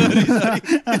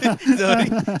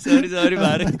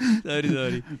 pare.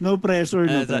 Sorry. No pressure.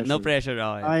 No pressure,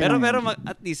 okay. Pero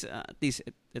at least,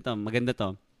 ito, maganda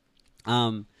to.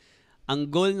 Ang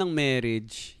goal ng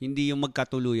marriage, hindi yung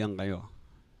magkatuluyan kayo.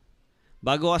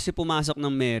 Bago kasi pumasok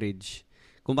ng marriage,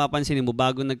 kung papansinin mo,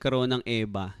 bago nagkaroon ng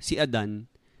Eva, si Adan,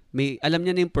 alam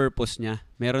niya na yung purpose niya.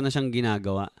 Meron na siyang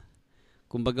ginagawa.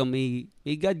 Kumbaga may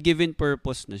God-given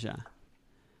purpose na siya.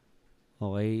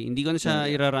 Okay? Hindi ko na siya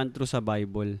ira-run through sa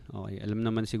Bible. Okay? Alam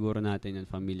naman siguro natin yan.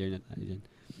 Familiar na tayo dyan.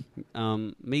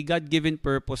 May God-given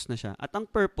purpose na siya. At ang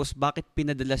purpose, bakit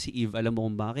pinadala si Eve? Alam mo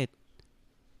kung bakit?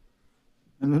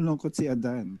 Nalulungkot si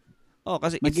Adan.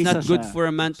 Kasi it's not good for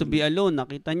a man to be alone.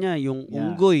 Nakita niya yung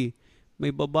unggoy.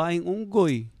 May babaeng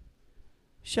unggoy.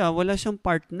 Siya, wala siyang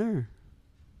partner.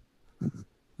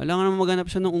 Wala nga naman maghanap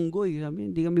siya ng unggoy.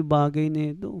 Sabi, hindi kami bagay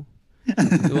na ito.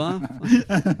 Diba?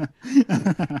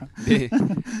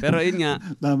 Pero yun nga.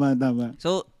 Tama.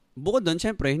 So, bukod doon,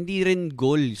 syempre, hindi rin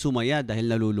goal sumaya dahil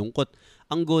nalulungkot.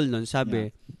 Ang goal nun, sabi,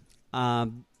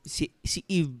 si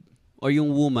Eve or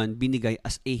yung woman binigay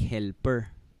as a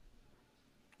helper.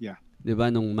 Yeah.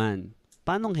 Diba, nung man.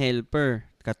 Paanong helper?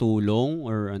 Katulong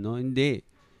or ano? Hindi.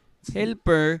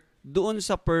 Helper doon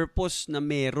sa purpose na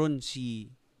meron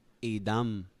si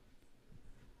Adam.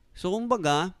 So,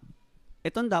 kumbaga,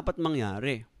 itong dapat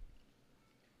mangyari.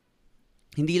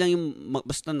 Hindi lang yung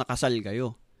basta nakasal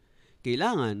kayo.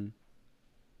 Kailangan,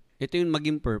 ito yung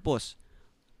maging purpose.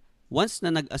 Once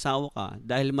na nag-asawa ka,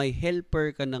 dahil may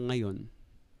helper ka na ngayon,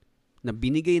 na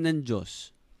binigay ng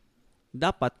Diyos,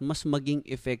 dapat mas maging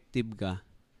effective ka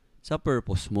sa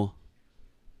purpose mo.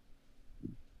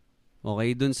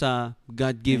 Okay? Dun sa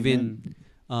God-given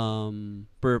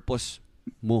purpose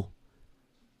mo.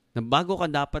 Na bago ka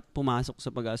dapat pumasok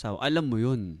sa pag-aasawa, alam mo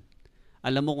yun.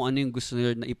 Alam mo kung ano yung gusto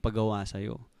nila na ipagawa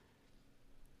sa'yo.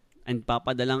 And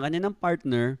papadalang ka niya ng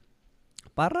partner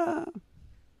para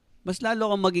mas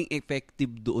lalo kang maging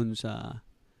effective doon sa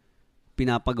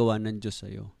pinapagawa ng Diyos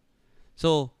sa'yo.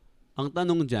 So, ang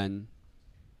tanong dyan,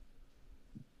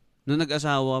 nung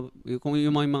nag-asawa, kung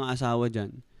yung mga asawa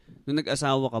dyan, nung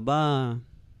nag-asawa ka ba,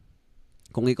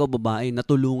 kung ikaw babae,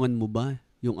 natulungan mo ba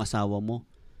yung asawa mo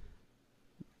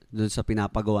doon sa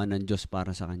pinapagawa ng Diyos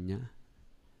para sa kanya?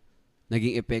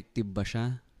 Naging effective ba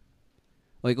siya?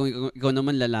 O kung ikaw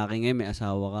naman lalaki ngayon, may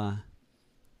asawa ka,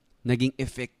 naging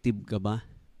effective ka ba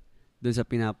doon sa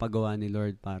pinapagawa ni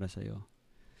Lord para sa'yo?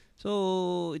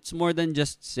 So, it's more than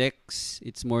just sex.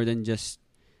 It's more than just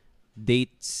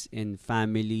dates and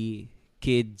family,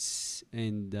 kids,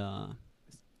 and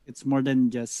it's more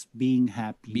than just being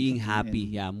happy. Being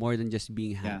happy, more than just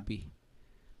being happy.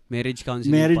 Marriage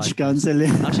counseling.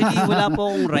 Counseling. Actually, wala po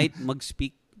akong right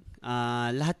mag-speak.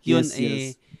 Lahat yun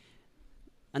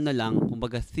ano lang,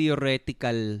 kumbaga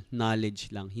theoretical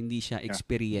knowledge lang. Hindi siya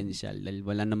experiential. Dahil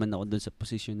wala naman ako doon sa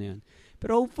position na yun.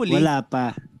 Pero hopefully, wala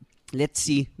pa. Let's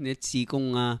see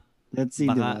kung baka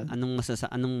diba?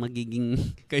 Anong magiging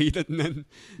kahilatnan,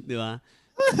 di ba?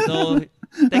 So,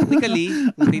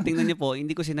 technically, kung titingnan niyo po,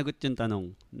 hindi ko sinagot yung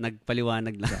tanong.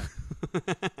 Nagpaliwanag lang.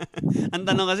 Ang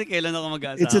tanong kasi, kailan ako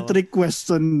mag-aasawa? It's a trick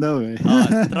question daw eh.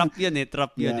 Trap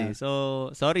yun eh.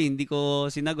 So, sorry, hindi ko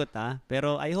sinagot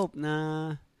Pero I hope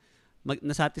na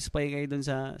nasatisfy kayo dun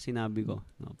sa sinabi ko.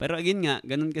 No? Pero again nga,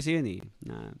 ganun kasi yun eh.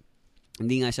 Na,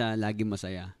 hindi nga siya lagi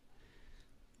masaya.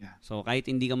 Yeah. So, kahit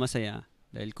hindi ka masaya,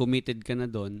 dahil committed ka na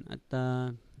doon, at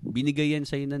binigay yan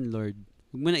sa'yo ng Lord,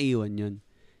 huwag mo na iwan yun.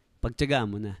 Pagtyagaan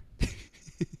mo na.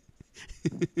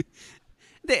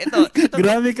 Hindi, ito.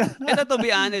 Grabe ka. Ito, to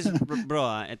be honest,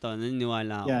 bro, ito,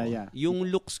 naniniwala ako. Yeah. Yung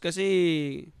looks kasi,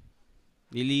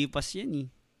 nilipas yan eh.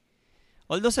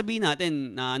 Although sabihin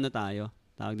natin na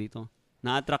tawag dito,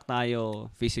 na-attract tayo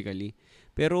physically.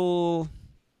 Pero,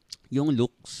 yung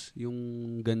looks, yung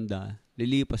ganda,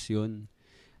 lilipas yun.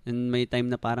 And may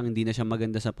time na parang hindi na siya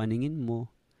maganda sa paningin mo.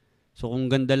 So, kung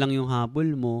ganda lang yung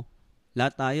habol mo,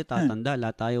 lahat tayo tatanda,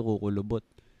 lahat tayo kukulubot.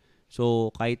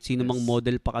 So, kahit sino mang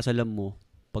model pa kasalan mo,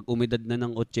 Pag umedad na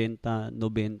ng 80,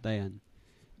 90 yan,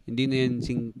 hindi na yan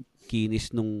sing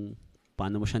kinis nung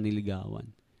paano mo siya niligawan.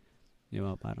 Di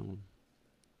ba? Parang,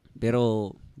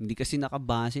 pero hindi kasi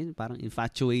nakabase, parang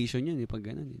infatuation yun, pag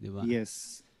ganun, di ba?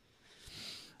 Yes.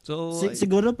 So,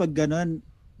 siguro pag ganun,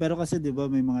 pero kasi di ba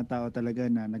may mga tao talaga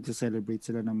na nagse-celebrate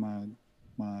sila ng mga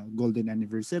golden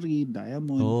anniversary,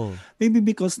 diamond. Maybe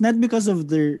not because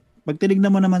of their, pag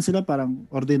tinignan mo naman sila parang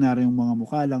ordinaryong mga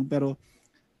mukha lang, pero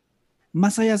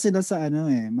masaya sila sa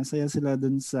masaya sila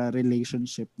dun sa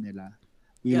relationship nila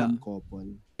bilang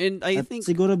couple. And I think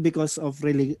siguro because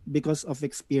of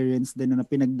experience din na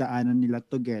pinagdaanan nila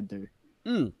together.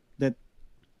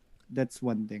 That's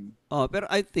one thing. Pero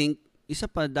I think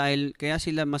isa pa dahil kaya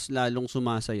sila mas lalong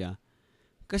sumasaya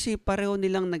kasi pareho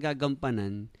nilang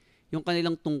nagagampanan yung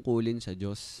kanilang tungkulin sa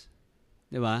Diyos.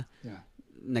 'Di ba? Yeah.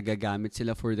 Nagagamit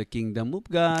sila for the kingdom of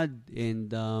God and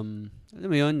alam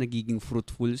mo yun, nagiging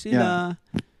fruitful sila.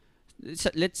 Yeah.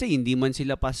 Let's say hindi man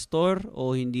sila pastor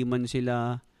o hindi man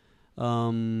sila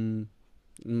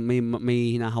may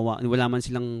hinahawakan, wala man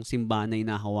silang simbahan na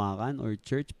hinahawakan or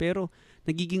church, pero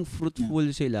nagiging fruitful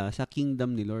sila sa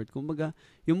kingdom ni Lord. Kumbaga,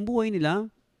 yung buhay nila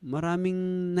maraming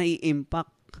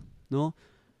nai-impact, no?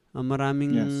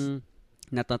 Maraming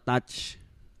natatouch.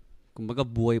 Kumbaga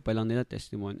buhay pa lang nila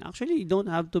testimony. Actually, you don't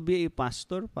have to be a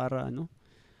pastor para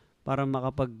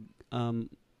makapag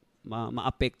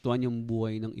maapektuhan yung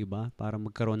buhay ng iba, para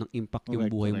magkaroon ng impact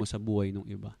yung buhay mo sa buhay ng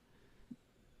iba.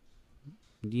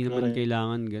 Hindi naman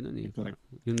kailangan ganun eh.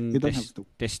 Yung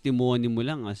testimony mo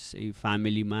lang as a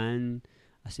family man,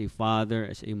 as a father,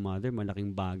 as a mother,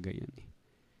 malaking bagay yun eh.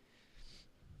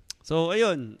 So,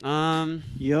 ayun.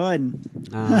 Yun.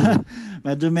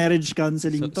 Medyo marriage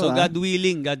counseling to. So, God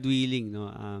willing, no?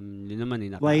 Yun naman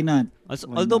eh. Why not?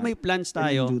 Although may plans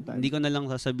tayo, hindi ko na lang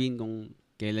sasabihin kung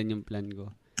kailan yung plan ko.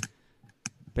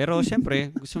 Pero,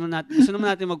 syempre, gusto naman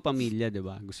natin magpamilya, di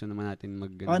ba? Gusto naman natin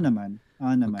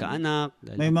magkaanak.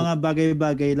 May mga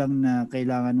bagay-bagay lang na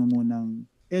kailangan mo munang,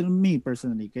 me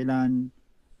personally, kailangan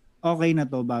okay na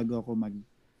to bago ako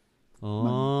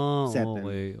settle.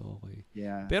 Okay.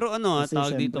 Yeah. Pero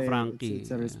tawag dito, Frankie.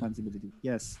 It's a responsibility.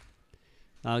 Yes.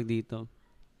 Tawag dito.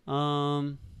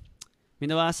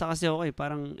 Minabasa kasi ako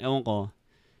parang, ewan ko,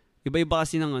 iba-iba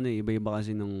kasi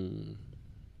ng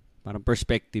parang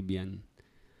perspective yan.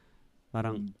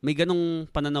 Parang, may ganong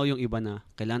pananaw yung iba na,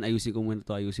 kailangan ayusin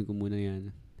ko muna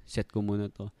yan. Set ko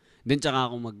muna to. Then, tsaka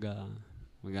ako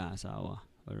mag-aasawa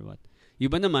or what.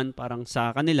 Iba naman, parang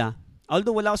sa kanila,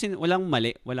 although walang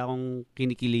mali, wala akong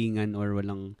kinikilingan or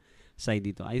walang side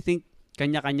dito. I think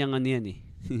kanya-kanyang yan eh.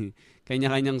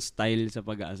 Kanya-kanyang style sa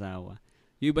pag-aasawa.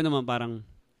 Yung iba naman parang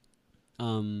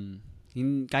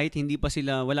kahit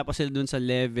wala pa sila dun sa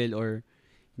level or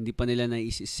hindi pa nila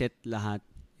na-set lahat,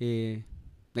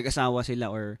 nag-asawa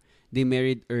sila or they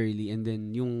married early and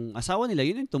then yung asawa nila,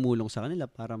 yun yung tumulong sa kanila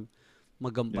para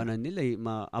magampanan nila,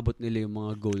 maabot nila yung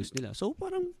mga goals nila. So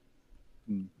parang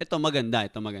ito maganda.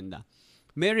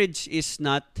 Marriage is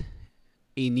not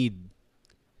a need.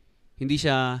 Hindi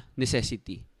siya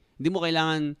necessity. Hindi mo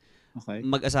kailangan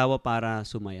mag-asawa para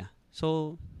sumaya.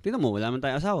 So, tingnan mo, wala man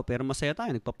tayong asawa pero masaya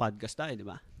tayo, nagpa-podcast tayo, di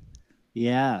ba?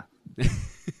 Yeah.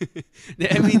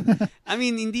 I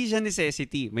mean, hindi siya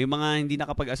necessity. May mga hindi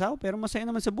nakapag-asawa pero masaya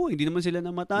naman sa buhay. Hindi naman sila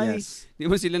namatay. Yes. Hindi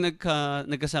naman sila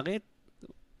nagkasakit.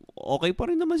 Okay pa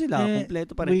rin naman sila.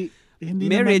 Kompleto pa rin.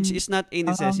 Marriage is not a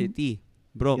necessity.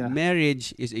 Bro,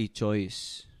 marriage is a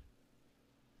choice.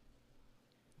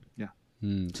 Yeah.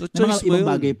 So, choice mo yun.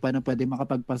 Ibang bagay pa na pwede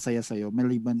makapagpasaya sa'yo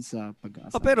maliban sa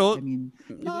pag-aasawa. Pero,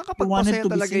 nakakapagpasaya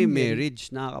talaga yung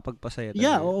marriage. Nakakapagpasaya talaga.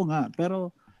 Yeah, oo nga.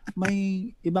 Pero,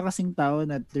 may iba kasing tao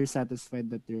na they're satisfied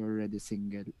that they're already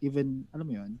single. Even, alam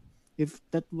mo yun, if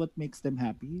that what makes them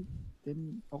happy,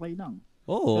 then okay lang.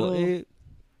 Oo,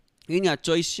 yun nga,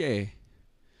 choice siya eh.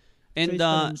 And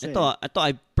ito,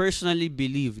 I personally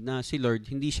believe na si Lord,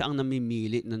 hindi siya ang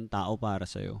namimili ng tao para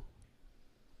sa'yo.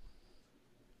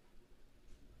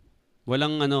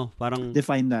 Walang parang...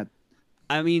 Define that.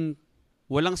 I mean,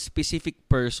 walang specific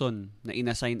person na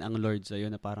inassign ang Lord sa'yo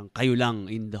na parang kayo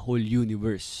lang in the whole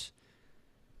universe.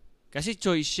 Kasi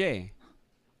choice siya eh.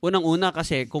 Unang-una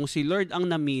kasi, kung si Lord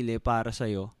ang namili para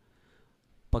sa'yo,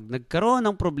 pag nagkaroon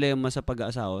ng problema sa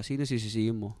pag-aasawa, sino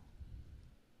sisisihin mo?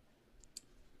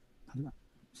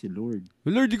 Si Lord.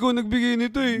 Lord, ikaw nagbigay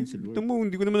nito eh. Ito mo,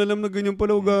 hindi ko naman alam na ganyan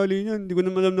pala ugali niyan. Hindi ko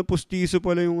naman alam na postiso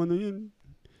pala yung yan.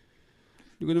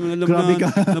 Hindi ko naman alam na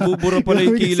nabubura pala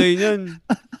yung kilay niyan.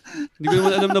 Hindi ko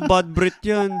naman alam na bad breath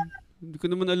yan. Hindi ko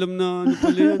naman alam na ano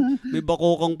pala yan. May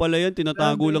bakokang pala yan,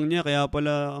 tinatago lang niya, kaya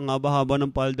pala ang haba-haba ng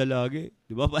palda lagi.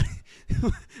 Di ba?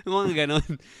 Mga ganon.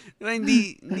 Diba,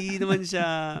 hindi naman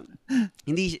siya,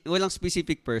 walang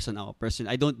specific person ako.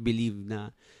 I don't believe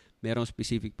na merong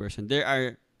specific person. There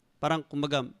are, parang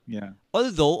kumbaga,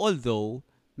 although,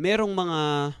 merong mga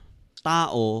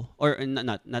tao, or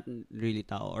not really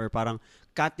tao, or parang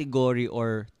category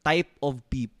or type of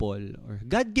people, or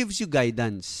God gives you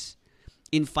guidance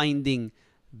in finding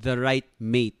the right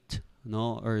mate,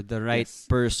 no, or the right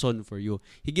person for you.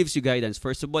 He gives you guidance.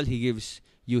 First of all, He gives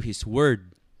you His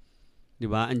Word.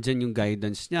 Diba? Andyan yung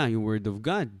guidance niya, yung Word of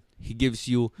God. He gives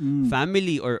you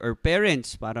family or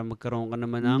parents para magkaroon ka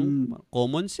naman ng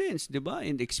common sense, di ba?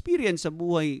 And experience sa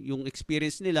buhay, yung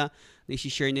experience nila, na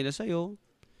i-share nila sa'yo.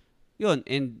 Yun,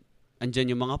 and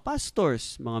andyan yung mga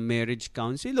pastors, mga marriage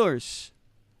counselors.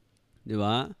 Di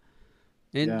ba?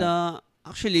 And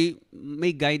actually,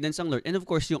 may guidance ang Lord. And of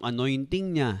course, yung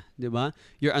anointing niya, di ba?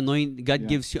 God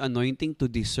gives you anointing to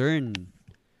discern.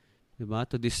 Di ba?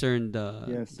 To discern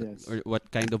or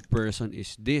what kind of person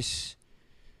is this.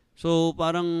 So,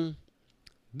 parang,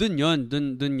 dun yun.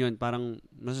 Parang,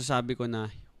 masasabi ko na,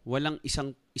 walang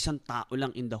isang tao lang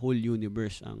in the whole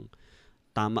universe ang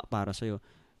tama para sa'yo.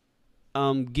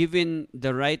 Given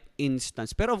the right instance.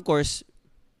 Pero of course,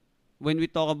 when we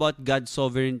talk about God's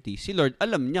sovereignty, si Lord,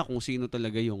 alam niya kung sino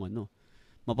talaga yung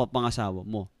mapapangasawa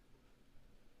mo.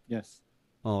 Yes.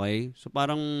 Okay? So,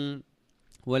 parang,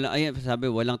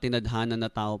 walang tinadhana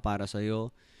na tao para sa'yo.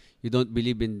 You don't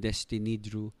believe in destiny,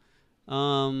 Drew.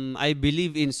 I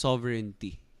believe in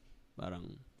sovereignty.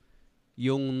 Parang,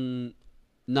 yung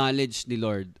knowledge ni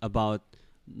Lord about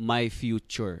my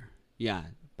future.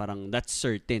 Yeah, parang that's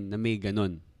certain na may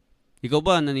ganun. Ikaw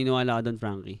ba, naniniwala ka doon,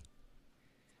 Frankie?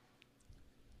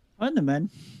 Naman.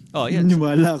 Oh, yes.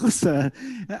 Naniniwala ako sa...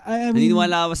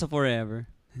 naniniwala ako sa forever.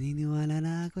 Naniniwala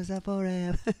na ako sa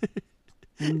forever.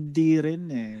 Hindi rin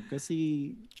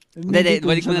Kasi... Hindi,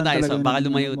 balik muna tayo. So, baka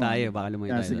lumayo tayo.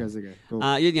 Sige.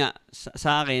 Yun nga,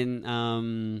 sa akin,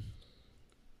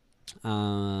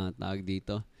 tawag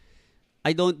dito,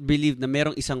 I don't believe na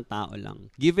merong isang tao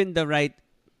lang. Given the right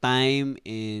time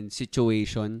and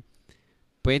situation,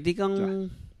 pwede kang,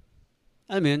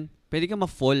 alam mo yun, pwede kang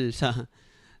ma-fall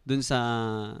dun sa,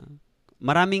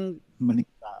 maraming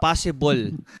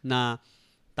possible na,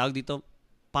 tawag dito,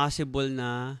 possible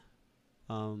na,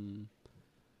 anong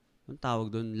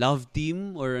tawag doon? Love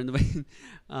team? Or ano ba yun?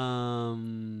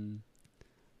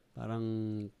 Parang...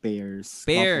 Pairs.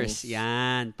 Couples.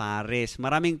 Yan. Pares.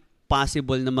 Maraming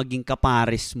possible na maging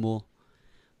kapares mo.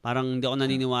 Parang hindi ako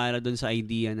naniniwala doon sa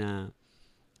idea na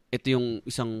ito yung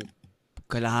isang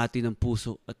kalahati ng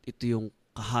puso at ito yung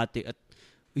kahati at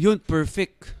yun,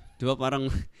 perfect. Diba? Parang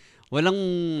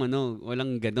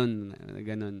walang ganon.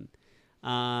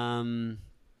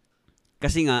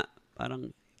 Kasi nga,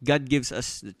 parang God gives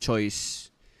us the choice.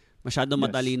 Masyado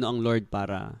matalino ang Lord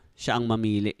para siya ang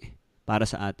mamili para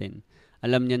sa atin.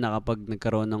 Alam niya na kapag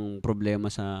nagkaroon ng problema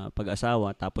sa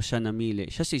pag-asawa, tapos siya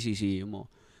namili, siya sisisihin mo.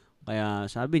 Kaya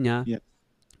sabi niya,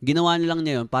 ginawa nilang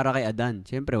niya yun para kay Adan.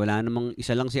 Siyempre, wala namang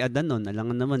isa lang si Adan nun.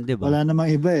 Alangan naman, di ba? Wala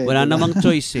namang iba Wala namang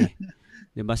choice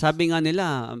Di ba? Sabi nga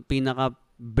nila, ang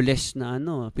pinaka-blessed na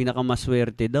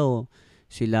pinaka-maswerte daw,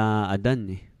 sila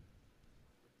Adan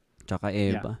Tsaka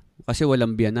Eva. Kasi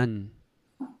walang biyanan.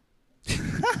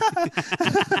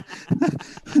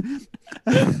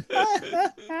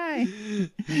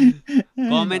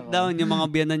 Comment down yung mga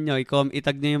biyanan nyo.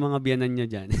 Itag nyo yung mga biyanan nyo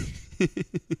dyan.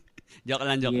 joke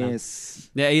lang. Yes.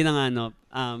 Ayun na nga,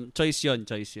 choice yun.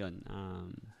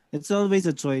 It's always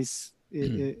a choice.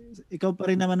 Ikaw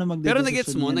pa rin naman ang magdedesisyon. Pero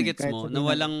nagets mo na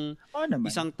walang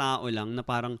isang tao lang na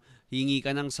parang hingi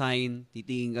ka ng sign,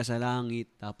 titingin ka sa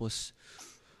langit, tapos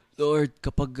Lord,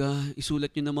 kapag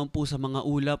isulat nyo naman po sa mga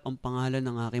ulap ang pangalan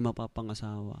ng aking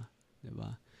mapapangasawa.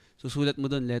 Diba? Susulat mo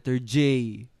doon, letter J.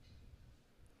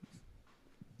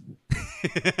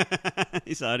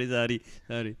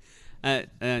 Sorry.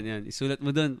 Ayan. Isulat mo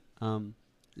doon,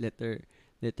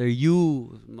 letter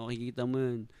U. Makikita mo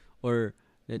yun. Or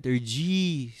letter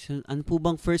G. Ano po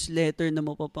bang first letter na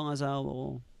mapapangasawa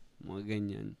ko? Mga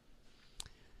ganyan.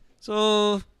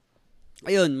 So,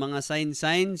 ayun, mga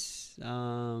signs,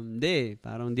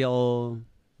 parang di ako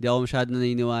masyado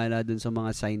naniniwala dun sa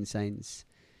mga signs.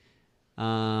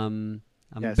 Ang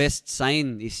best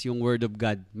sign is yung Word of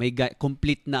God.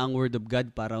 Complete na ang Word of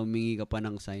God para humingi ka pa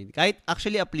ng sign. Kahit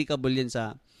actually applicable yan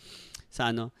sa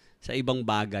ibang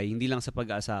bagay, hindi lang sa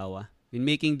pag-aasawa. In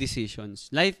making decisions.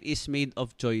 Life is made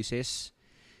of choices.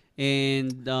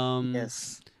 And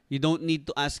You don't need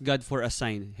to ask God for a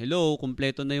sign. Hello,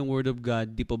 kumpleto na yung Word of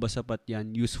God. Di pa ba sapat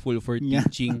yan? Useful for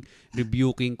teaching,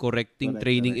 rebuking, correcting,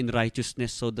 training in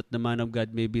righteousness so that the man of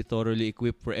God may be thoroughly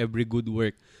equipped for every good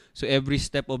work. So every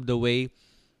step of the way,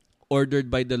 ordered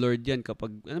by the Lord yan.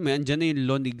 Kapag, andyan na yung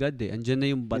law ni God eh. Andyan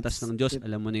na yung batas ng Diyos.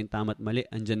 Alam mo na yung tama at mali.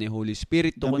 Andyan na yung Holy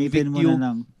Spirit to convict you.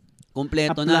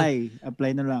 Kompleto na.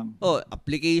 Apply na lang.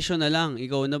 Application na lang.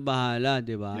 Ikaw na bahala,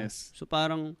 di ba? Yes. So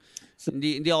parang,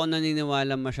 hindi ako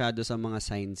naniniwala masyado sa mga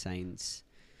signs.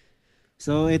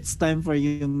 So it's time for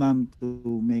you, ma'am,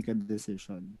 to make a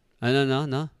decision.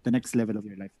 No? The next level of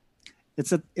your life.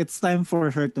 It's time for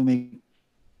her to make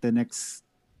the next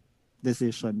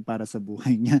decision para sa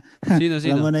buhay niya. Sino?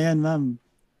 Alam mo na yan, ma'am.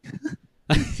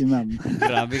 Si ma'am.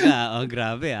 Grabe ka.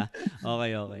 Grabe ah.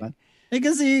 Okay.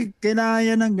 Kasi kailangan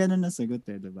yan ng ganun na sagot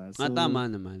eh, diba? So, tama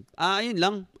naman. Ayun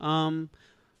lang.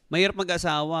 Mahirap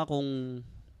mag-asawa kung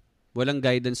walang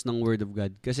guidance ng Word of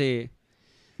God. Kasi,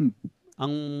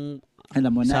 alam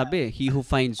mo na. Sabi, he who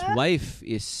finds wife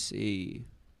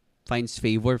finds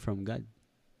favor from God.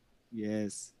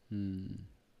 Yes.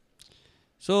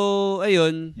 So,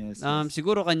 ayun. Yes.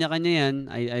 Siguro kanya-kanya yan.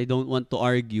 I don't want to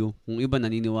argue. Kung iba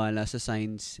naniniwala sa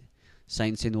signs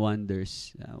and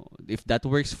wonders. If that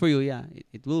works for you, yeah,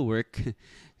 it will work.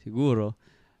 Siguro.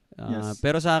 Yes.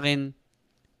 Pero sa akin,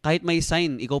 kahit may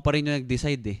sign, ikaw pa rin yung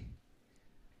nag-decide eh.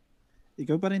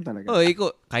 Ikaw pa rin talaga.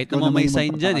 Ikaw. Kahit naman may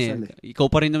sign dyan eh. Ikaw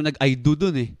pa rin yung nag-I do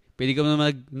dun eh. Pwede ka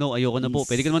naman no, ayoko na po.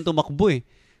 Pwede ka naman tumakbo eh.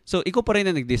 So, ikaw pa rin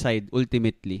na nag-decide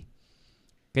ultimately.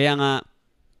 Kaya nga,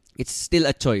 it's still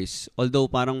a choice.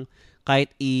 Although parang kahit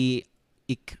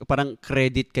parang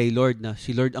credit kay Lord na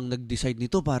si Lord ang nag-decide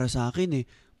nito para sa akin eh.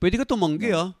 Pwede ka tumanggi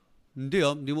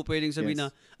Hindi mo pwedeng sabihin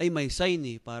na ay may sign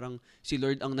eh. Parang si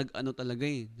Lord ang talaga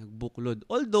eh, nagbuklod.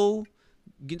 Although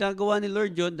ginagawa ni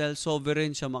Lord yun dahil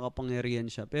sovereign siya, makapangyarihan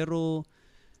siya. Pero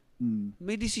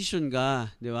may decision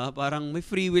ka, di ba? Parang may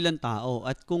free will ang tao.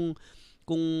 At kung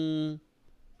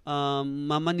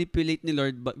ma-manipulate ni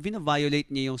Lord, vina-violate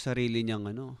niya yung sarili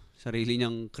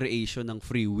niyang creation ng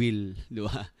free will, di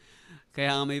ba?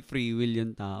 Kaya nga may free will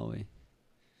yung tao eh.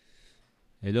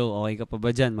 Hello, okay ka pa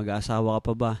ba dyan? Mag-aasawa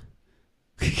ka pa ba?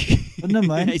 Ano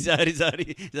naman? Ay, sorry.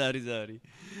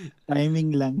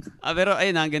 Timing lang. Pero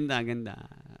ayun, ang ganda.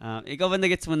 Ikaw ba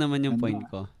nagets mo naman yung point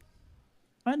ko?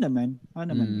 Naman.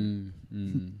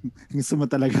 Gusto mo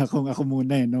talaga ako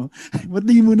muna eh, no? Ba't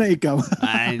di muna ikaw?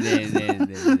 Hindi.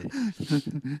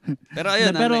 Pero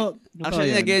ayun,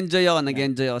 actually nag-enjoy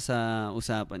ako sa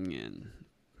usapan ngayon.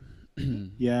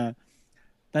 Yeah.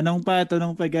 Tanong pa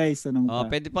guys,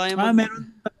 Pwede pa kayo meron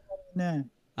na.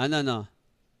 Ano?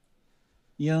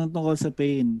 Yung tungkol sa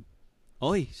pain.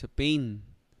 Sa pain.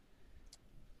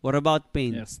 What about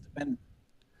pain? Yes.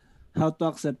 How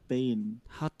to accept pain.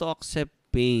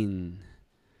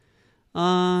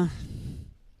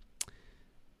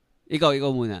 Ikaw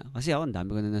muna. Kasi ako, ang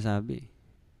dami ko na nasabi.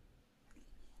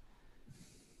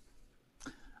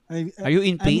 Are you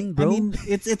in pain, bro? I mean,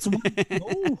 it's no,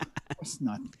 of course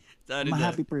not. I'm a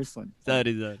happy person.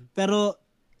 Sorry. Pero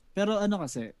ano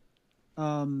kasi,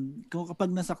 kung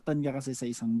kapag nasaktan ka kasi sa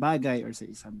isang bagay or sa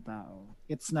isang tao,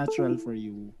 it's natural for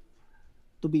you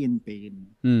to be in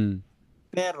pain.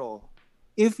 Pero,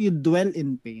 if you dwell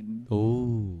in pain,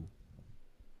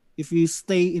 if you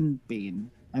stay in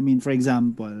pain, I mean, for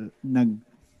example,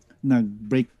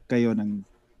 nag-break kayo ng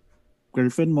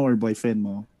girlfriend mo or boyfriend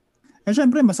mo,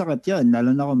 syempre masakit yan,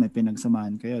 lalo na kung may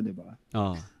pinagsamahan kayo, di ba?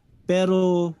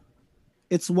 Pero,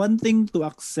 it's one thing to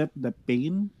accept the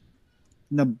pain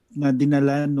na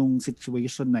dinala nung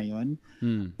situation na yon,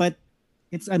 but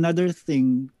it's another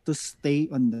thing to stay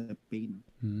on the pain.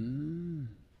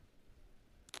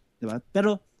 Diba?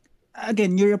 Pero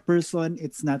again, you're a person,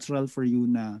 it's natural for you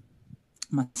na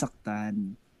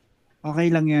masaktan. Okay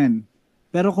lang yan.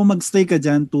 Pero kung magstay ka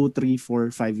dyan 2, 3,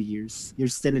 4, 5 years,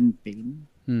 you're still in pain,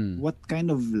 what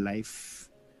kind of life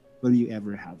will you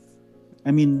ever have?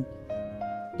 I mean,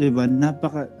 diba,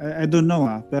 I don't know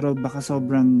pero baka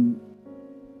sobrang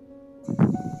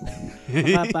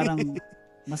parang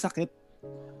masakit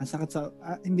sa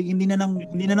hindi na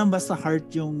nang basta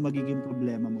heart yung magiging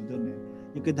problema mo doon eh.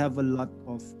 You could have a lot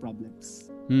of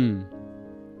problems.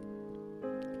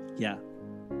 Yeah.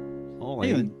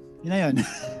 Okay. Ayun. Yun na yun.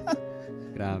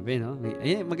 Grabe, no?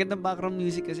 Magandang background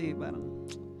music kasi parang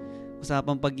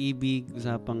usapang pag-ibig,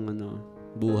 usapang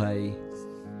buhay.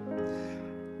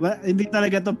 Well, hindi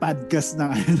talaga to podcast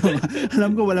na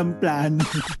alam ko walang plano.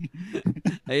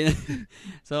 Ayun.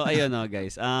 So, ayun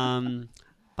guys.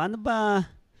 Paano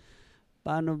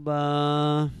ba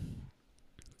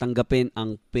tanggapin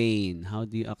ang pain? How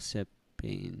do you accept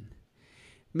pain?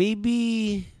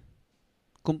 Maybe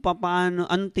kung paano,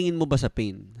 anong tingin mo ba sa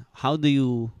pain? How do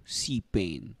you see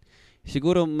pain?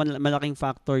 Siguro malaking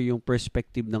factor yung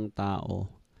perspective ng tao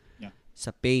sa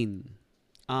pain.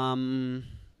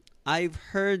 I've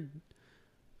heard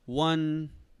one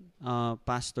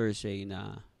pastor say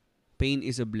na pain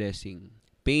is a blessing.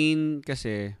 Pain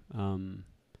kasi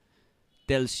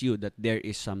tells you that there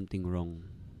is something wrong.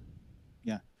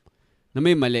 Yeah. Na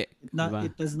may mali. Diba?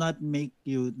 It does not make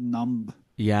you numb.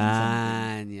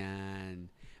 Yan.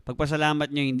 Pagpasalamat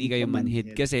nyo hindi kayo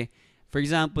manhid. Kasi, for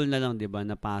example na lang, di ba,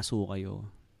 napaso kayo.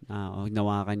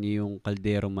 Nawakan nyo yung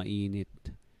kaldero mainit.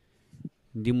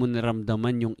 Hindi mo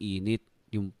naramdaman yung init.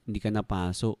 Yung hindi ka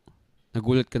napaso.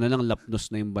 Nagulat ka na lang, lapnos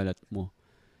na yung balat mo.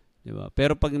 Di ba?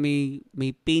 Pero pag may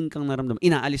pain kang naramdaman,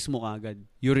 inaalis mo kagad.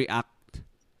 You react.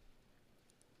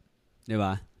 Di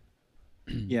ba?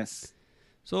 Yes.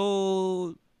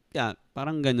 So, yeah,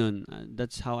 parang ganun.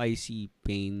 That's how I see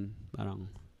pain. Parang,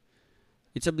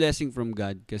 it's a blessing from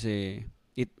God kasi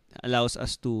it allows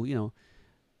us to,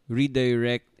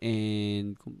 redirect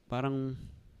and parang,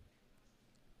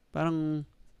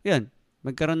 yan,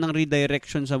 magkaroon ng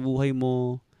redirection sa buhay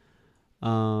mo.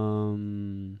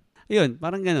 Yun,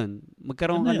 parang ganun.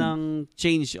 Magkaroon ka ng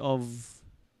change of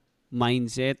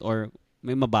mindset or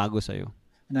may mabago sa'yo.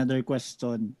 Another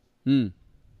question.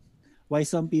 Why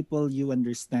some people, you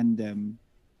understand them,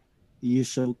 you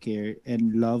show care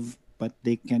and love, but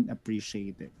they can't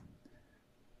appreciate it?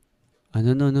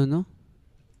 No.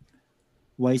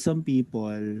 Why some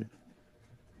people,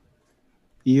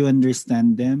 you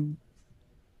understand them,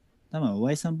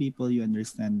 why some people, you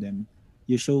understand them,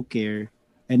 you show care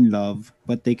and love,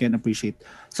 but they can appreciate.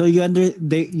 So you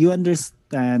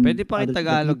understand. Pwede pa kayo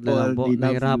Tagalog na lang po.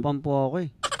 Nahirapan po ako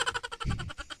eh.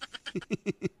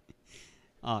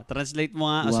 Translate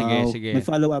mo nga. Wow. Sige. May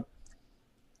follow-up.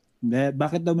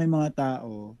 Bakit daw may mga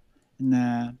tao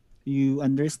na you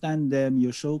understand them,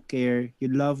 you show care,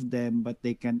 you love them, but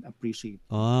they can't appreciate?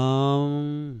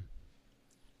 Ayun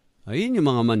yung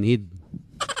mga manhid.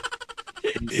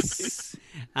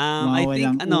 I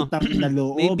think,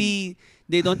 maybe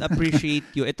they don't appreciate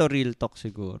you. Ito real talk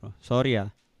siguro. Sorry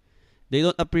They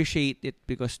don't appreciate it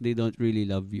because they don't really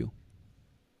love you.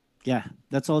 Yeah,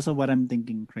 that's also what I'm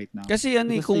thinking right now. Kasi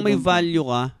kung may value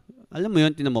ka, alam mo yun,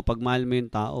 tinan mo, pag mahal mo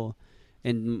yung tao,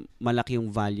 and malaki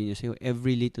yung value niya sa'yo,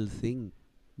 every little thing.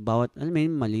 Bawat, alam mo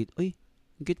yun, maliit. Uy,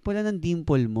 ang cute pala ng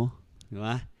dimple mo.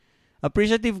 Diba?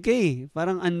 Appreciative ka eh.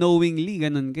 Parang unknowingly,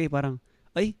 ganun ka eh. Parang,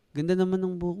 ay, ganda naman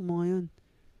ng buhok mo ngayon.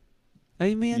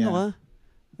 Ay, may ka.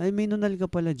 Ay, may nunal ka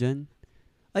pala dyan.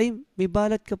 Ay, may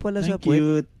balat ka pala sa puwet.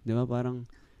 Cute. Diba? Parang,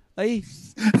 ay,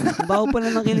 baho pala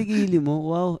ng kiligili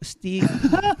mo. Wow, stick.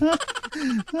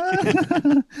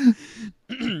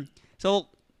 So,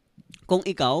 kung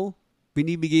ikaw,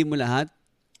 binibigay mo lahat,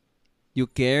 you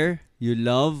care, you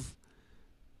love,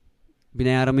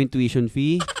 binayaran mo yung tuition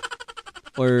fee,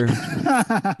 or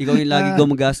ikaw yung lagi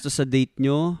gumagastos sa date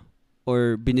nyo,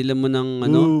 or binila mo ng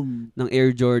ng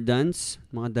Air Jordans,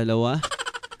 mga dalawa.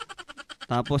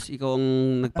 Tapos ikaw ang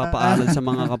nagpapaaral sa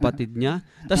mga kapatid niya.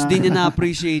 Tapos di niya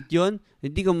na-appreciate yun.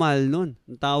 Hindi ka mahal nun.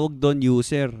 Ang tawag doon,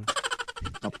 user.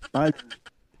 Kapal.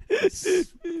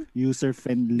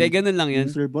 User-friendly. Hindi, ganun lang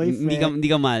yan. User-boyfriend. Hindi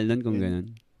ka mahal nun kung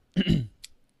ganun.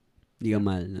 Hindi ka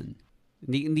mahal nun.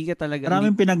 Hindi ka talaga...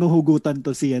 Maraming pinaghuhugutan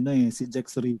to si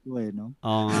Jex Rico no?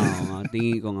 Oo nga.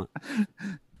 Tingin ko nga.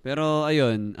 Pero,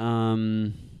 ayun.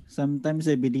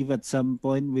 Sometimes I believe at some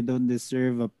point we don't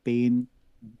deserve a pain.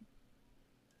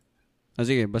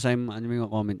 Sige, basahin mo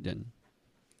yung comment dyan.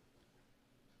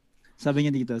 Sabi niya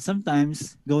dito,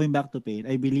 sometimes, going back to pain,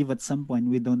 I believe at some point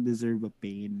we don't deserve a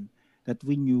pain that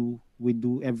we knew we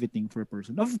do everything for a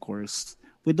person. Of course,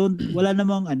 wala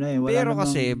namang pero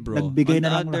kasi, bro, nagbigay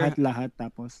na lang lahat-lahat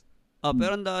tapos.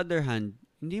 Pero on the other hand,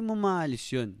 hindi mo maalis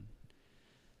yun.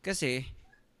 Kasi,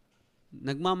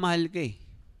 nagmamahal ka eh.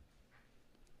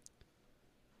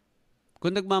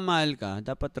 Kung nagmamahal ka,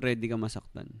 dapat ready ka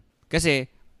masaktan. Kasi,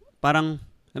 parang,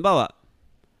 halimbawa,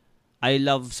 I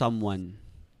love someone.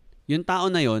 Yung tao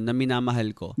na yon na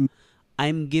minamahal ko,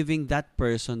 I'm giving that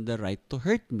person the right to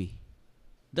hurt me.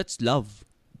 That's love.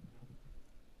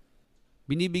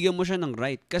 Binibigyan mo siya ng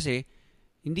right kasi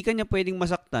hindi ka niya pwedeng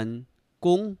masaktan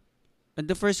kung in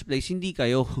the first place, hindi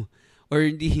kayo. Or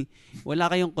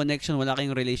wala kayong connection, wala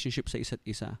kayong relationship sa isa't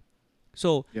isa.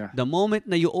 So, the moment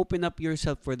na you open up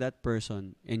yourself for that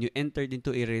person and you entered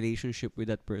into a relationship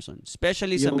with that person,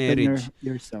 especially sa marriage,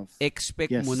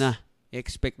 expect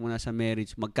mo na sa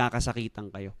marriage,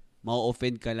 magkakasakitan kayo.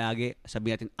 Ma-offend ka lagi,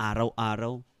 sabihin natin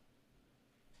araw-araw,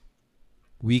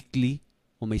 weekly,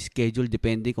 o may schedule,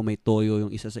 depende kung may toyo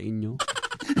yung isa sa inyo.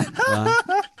 Diba?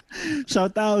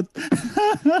 Shout out.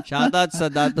 Shoutout sa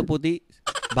Dato Puti.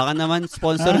 Baka naman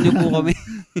sponsor niyo po kami.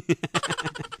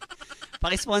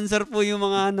 Paki-sponsor po yung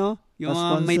mga yung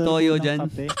mga may toyo diyan.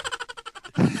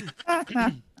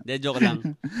 De, joke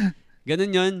lang.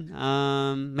 Ganun 'yun.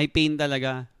 May pain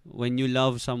talaga. When you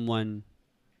love someone,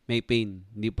 may pain.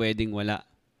 Hindi pwedeng wala.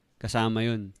 Kasama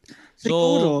 'yun.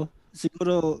 So,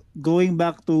 siguro going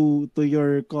back to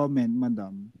your comment,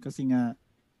 madam, kasi nga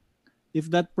if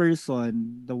that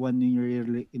person, the one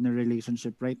in a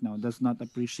relationship right now, does not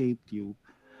appreciate you,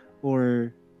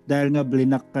 or dahil nga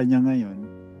blinak ka niya ngayon,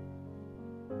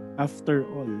 after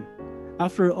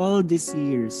all these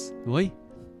years,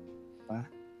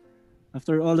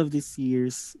 after all of these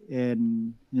years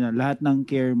and lahat ng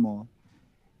care mo,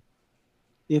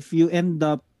 if he end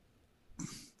up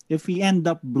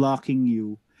blocking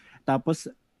you,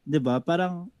 tapos 'di ba,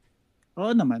 parang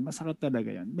oo naman, masakit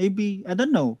talaga yan. Maybe, I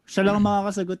don't know, siya lang ang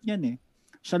makakasagot niyan eh.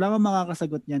 Siya lang ang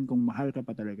makakasagot niyan kung mahal ka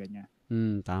pa talaga niya.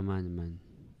 Tama naman.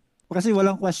 Kasi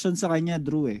walang question sa kanya,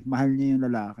 Drew eh. Mahal niya yung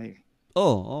lalaki.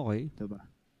 Oh, okay. Diba?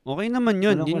 Okay naman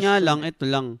yun. Walang Yun question. nga lang, ito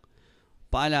lang.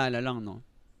 Paalala lang, no?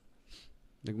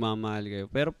 Nagmamahal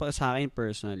kayo. Pero sa akin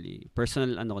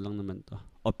personal ano ko lang naman to,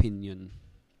 opinion.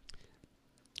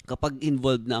 Kapag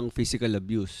involved na ang physical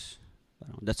abuse,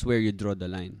 that's where you draw the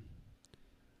line.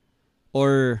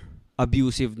 Or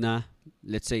abusive na,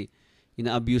 let's say,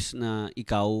 ina-abuse na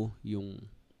ikaw yung,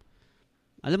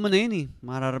 alam mo na yun eh,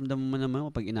 mararamdaman mo naman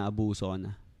kapag inaabuso ka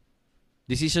na.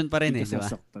 Decision pa rin eh, di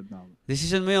ba?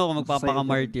 Decision mo yun kung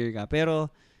magpapaka-martyr ka. Pero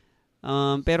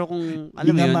kung, alam mo yun.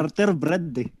 Hindi nga martyr,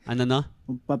 Brad eh. Ano no?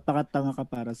 Magpapakatanga ka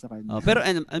para sa kanya. Pero,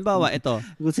 bawa, ito.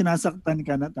 Kung sinasaktan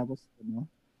ka na, tapos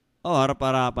ano?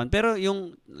 Harap-harapan. Pero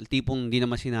yung tipong di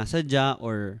naman sinasadya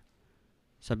or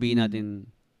sabihin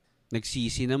natin,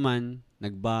 nagsisi naman,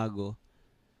 nagbago.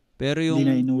 Pero yung,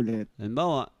 hindi na inulit.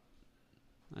 Halimbawa,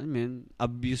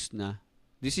 abuse na.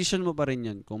 Decision mo pa rin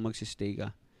yan kung magsistay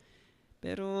ka.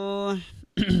 Pero,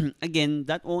 again,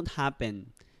 that won't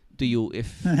happen to you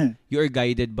if you are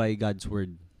guided by God's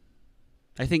word.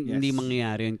 I think hindi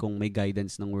mangyayari yun kung may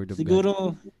guidance ng word of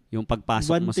Siguro, God. Yung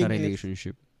pagpasok mo sa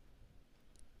relationship.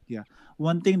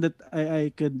 One thing that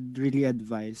I could really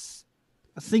advise,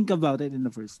 think about it in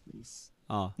the first place.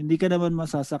 Hindi ka naman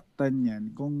masasaktan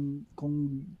yan kung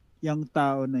yung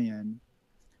tao na yan,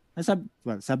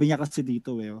 sabi niya kasi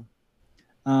dito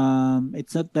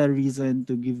it's not the reason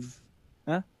to give,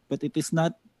 but it is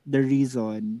not the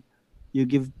reason you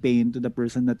give pain to the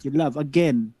person that you love.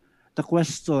 Again, the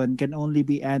question can only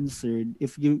be answered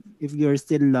if you're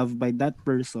still loved by that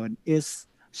person is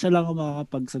siya lang ang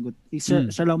makakapagsagot.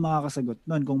 Siya lang makakasagot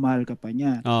noon kung mahal ka pa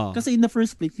niya. Kasi in the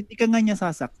first place, hindi ka nga niya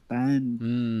sasaktan.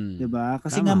 'Di ba?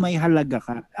 Kasi nga may halaga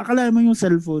ka. Akala mo yung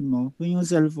cellphone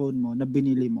mo na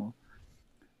binili mo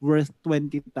worth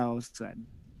 20,000.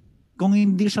 Kung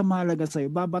hindi siya mahalaga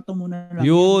sa'yo, babato mo na lang.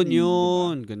 Yun.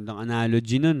 Diba? Gandang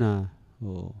analogy nun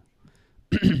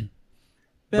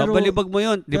Pero, babalibag mo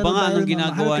yun. Di ba nga anong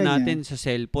ginagawa natin sa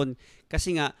cellphone?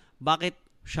 Kasi nga, bakit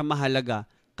siya mahalaga?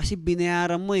 Kasi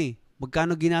binayaran mo eh.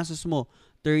 Magkano ginastos mo?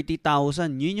 30,000.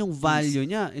 Yun yung value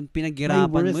niya. And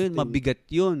pinaghirapan mo yun. Mabigat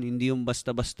yun. Hindi yung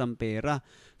basta-bastang pera.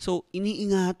 So,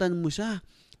 iniingatan mo siya.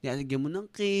 Nilalagyan mo ng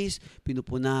case.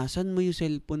 Pinupunasan mo yung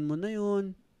cellphone mo na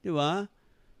yun. Di ba?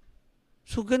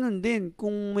 So, ganun din.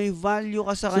 Kung may value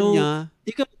ka sa kanya,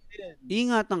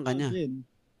 iingatan ka niya.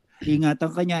 Ingatan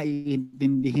ka niya,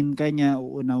 iintindihin ka niya,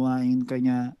 uunawain ka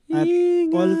niya at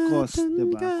all cost,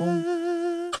 diba?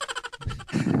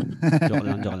 Joke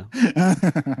lang.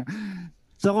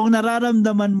 So kung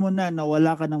nararamdaman mo na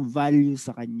wala ka ng value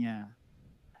sa kanya,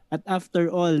 at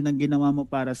after all nang ginawa mo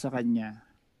para sa kanya,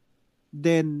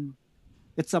 then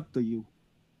it's up to you.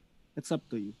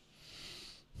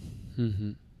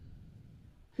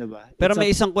 Diba? Pero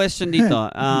may isang question dito.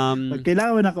 Pag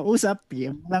kailangan mo nakausap,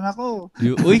 PM lang ako.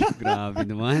 Uy, grabe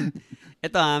naman.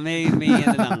 Ito may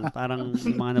ano lang, parang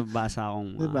mga nabasa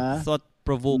akong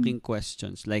thought-provoking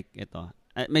questions. Like ito.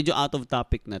 Medyo out of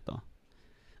topic na to.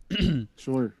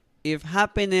 Sure. If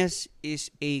happiness is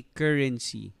a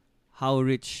currency, how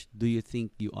rich do you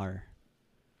think you are?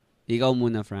 Ikaw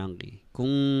muna, Frankie. Kung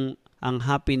ang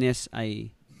happiness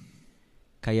ay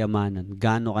kayamanan,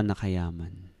 gaano ka na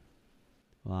kayaman?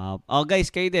 Wow. Guys,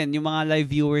 kayo din, yung mga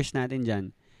live viewers natin dyan,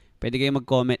 pwede kayo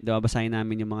mag-comment, diba? Basahin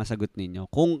namin yung mga sagot ninyo.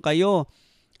 Kung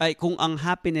ang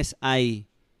happiness ay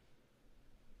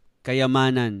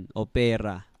kayamanan o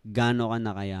pera, gaano ka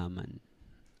na kayaman?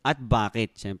 At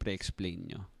bakit? Siyempre, explain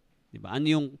nyo. Diba?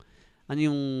 Ano Ano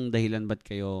yung dahilan ba't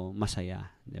kayo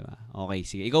masaya? Di ba? Okay,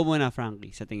 sige. Ikaw muna,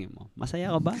 Frankie, sa tingin mo.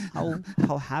 Masaya ka ba?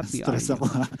 How happy are Stress you? ako.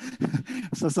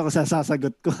 Stress ako sa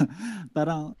sasagot ko.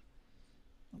 Parang,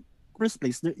 first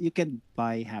place, you can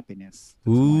buy happiness.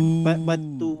 That's one. But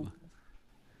to,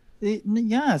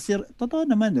 totoo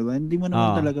naman, diba? Hindi mo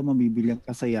naman talaga mabibili ang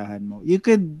kasayahan mo. You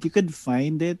could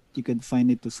find it. You could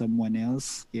find it to someone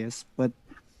else. Yes, but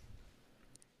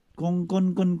kung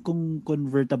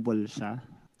convertible siya,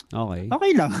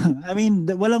 okay lang. I mean,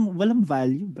 walang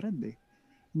value, Brad eh.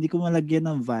 Hindi ko malagyan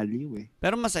ng value eh.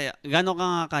 Pero masaya. Gano'n ka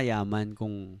nga kayaman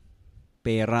kung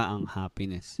pera ang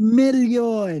happiness?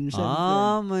 Million!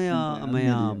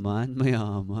 Mayaman.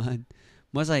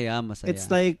 Masaya.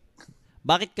 It's like,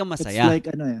 bakit ka masaya? It's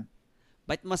like ano eh.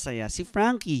 Bakit masaya? Si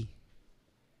Frankie.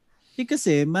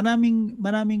 Kasi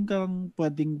maraming kang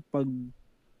pwedeng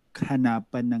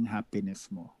paghanapan ng happiness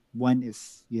mo. One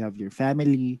is you have your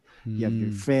family, you have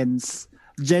your friends,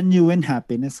 genuine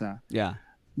happiness Yeah.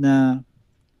 Na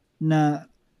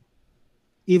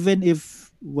even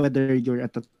if whether you're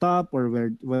at the top or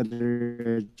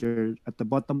whether you're at the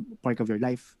bottom part of your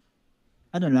life,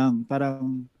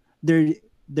 parang they're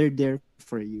there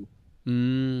for you.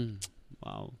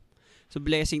 Wow. So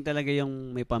blessing talaga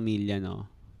yung may pamilya, no?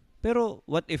 Pero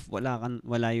what if wala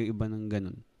yung iba ng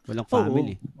ganun? Walang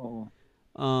family. Oo.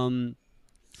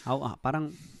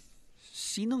 Parang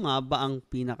sino nga ba ang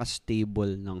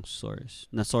pinaka-stable ng source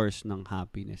ng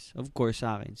happiness? Of course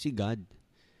sa akin, si God.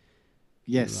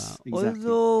 Yes, diba? exactly.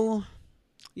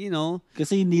 Although,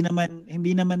 kasi hindi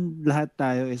naman lahat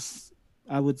tayo is,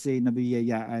 I would say,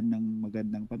 nabiyayaan ng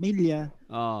magandang pamilya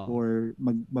or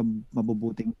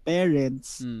mabubuting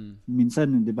parents.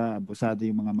 Minsan, 'di ba, abusado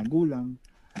yung mga magulang.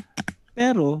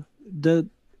 Pero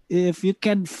if you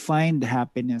can find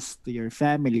happiness to your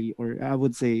family, or I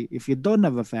would say, if you don't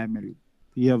have a family,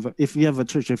 if you have a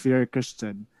church, if you're a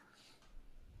Christian,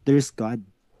 there's God.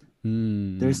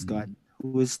 There's God,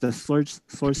 who is the source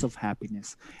of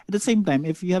happiness. At the same time,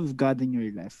 if you have God in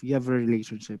your life, you have a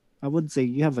relationship, I would say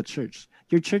you have a church.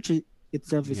 Your church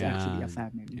itself is actually a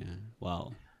family. Yeah.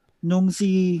 Wow. Nung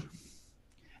si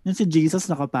Jesus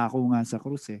nakapako nga sa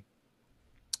krus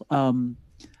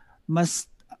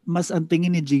mas ang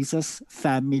tingin ni Jesus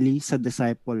family sa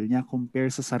disciple niya compare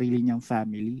sa sarili niyang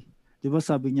family. 'Di ba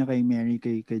sabi niya kay Mary,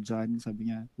 kay John, sabi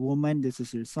niya, "Woman, this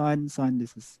is your son. Son,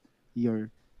 this is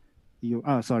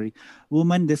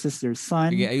Woman, this is your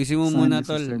son. Sige, ayusin mo son, muna,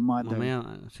 this tol. is your mother."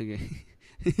 Mamaya, sige.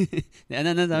 Ano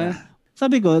sabi?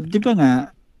 Sabi ko, 'di ba nga,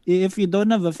 if you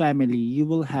don't have a family, you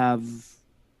will have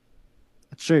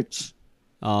a church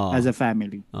as a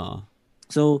family.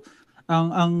 So,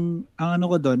 ang ano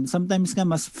ko doon, sometimes nga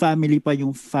mas family pa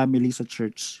yung family sa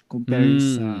church compared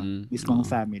sa mismong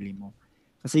family mo.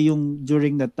 Kasi yung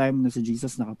during that time na si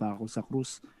Jesus nakapako sa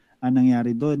krus, ang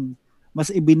nangyari doon, mas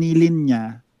ibinilin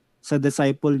niya sa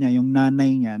disciple niya yung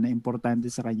nanay niya na importante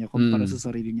sa kanya kumpara sa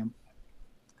sarili niya.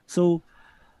 So,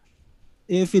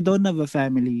 if you don't have a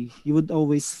family, you would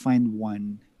always find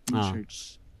one in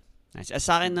church. Nice.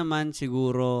 Sa akin naman,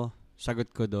 siguro,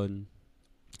 sagot ko doon,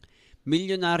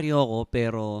 milyonaryo ako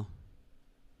pero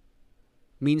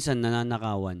minsan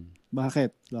nananakawan.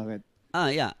 Bakit?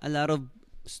 Yeah, a lot of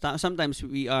sometimes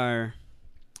we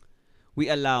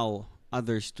allow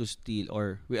others to steal,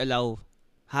 or we allow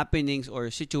happenings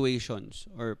or situations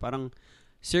or parang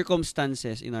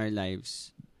circumstances in our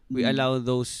lives. We allow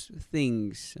those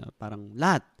things, parang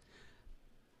lahat,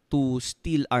 to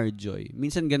steal our joy.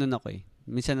 Minsan ganun ako eh.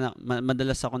 Minsan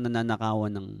madalas ako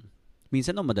nananakawan ng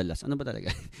minsan madalas. Ano ba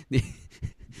talaga?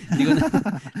 Hindi ko na.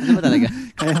 Ano ba talaga?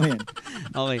 Kaya mo yan.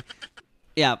 Okay.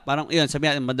 Yeah, parang yun, sabi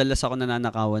natin, madalas ako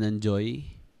nananakawan ng joy.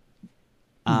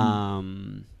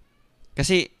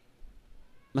 Kasi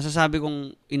masasabi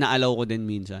kong inaalaw ko din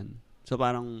minsan. So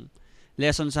parang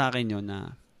lesson sa akin yun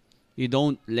na you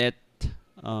don't let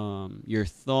your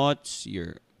thoughts,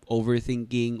 your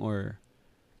overthinking, or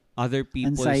other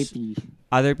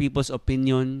people's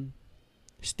opinion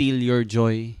steal your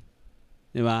joy.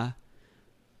 Diba?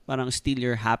 Parang steal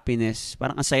your happiness.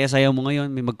 Parang ang saya-saya mo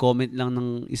ngayon, may mag-comment lang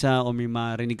ng isa o may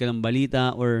marinig ka ng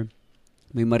balita or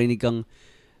may marinig kang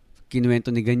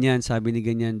kinuwento ni ganyan, sabi ni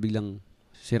ganyan, biglang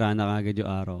sira na kagad yung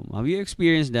araw. Have you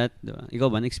experienced that? Diba? Ikaw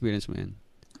ba, na-experience mo yan?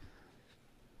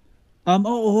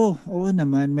 Oo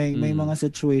naman. May mga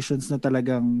situations na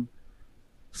talagang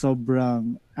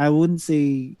sobrang, I wouldn't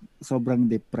say sobrang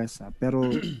depressed pero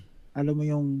alam mo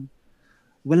yung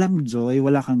walang joy,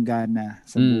 wala kang gana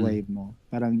sa buhay mo.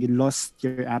 Parang you lost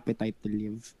your appetite to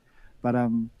live.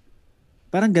 Parang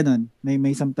ganun.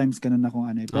 May sometimes ganun akong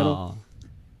ano. Pero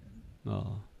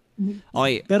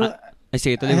okay. Pero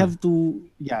sige, I have to,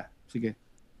 sige.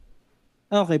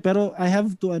 Okay, pero I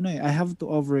have to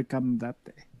overcome that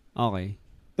eh. Okay.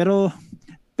 Pero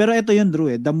ito yung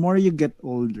Drew eh, the more you get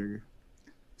older,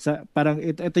 parang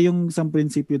ito yung isang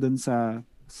prinsipyo dun sa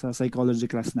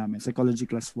psychology class namin, psychology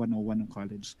class 101 ng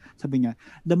college. Sabi niya,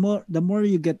 the more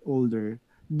you get older,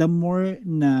 the more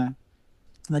na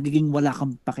nagiging wala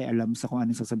kang pakialam sa kung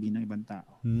ano sasabihin ng ibang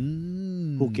tao.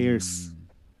 Who cares?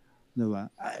 Diba?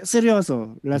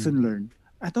 Seryoso, lesson learned.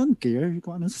 I don't care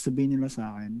kung ano sasabihin nila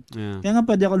sa akin. Yeah. Kaya nga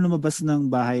pwede ako lumabas ng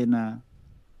bahay na,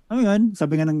 yun,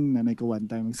 sabi nga ng nanay ko one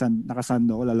time,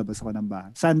 nakasando ako, lalabas ako ng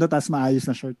bahay. Sando, tas maayos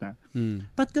na short ha.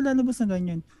 Ba't ka lalabas ng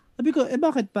ganyan? Sabi ko,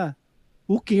 bakit pa?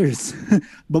 Who cares?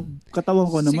 Katawan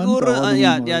ko naman. Siguro,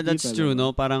 yeah, that's true,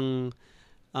 no? Parang,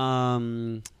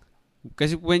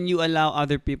 kasi when you allow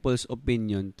other people's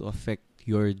opinion to affect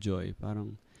your joy,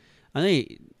 parang,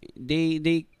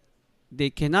 they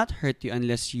cannot hurt you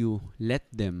unless you let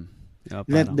them. Diba?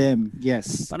 Let them,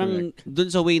 yes. Parang,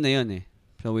 dun sa way na yun eh.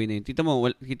 Sa way na yun. Kita mo,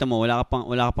 wala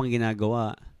ka pang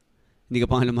ginagawa. Hindi ka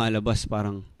pang lumalabas.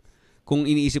 Parang, kung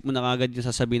iniisip mo na kagad yung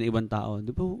sasabihin ng ibang tao,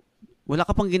 di ba, wala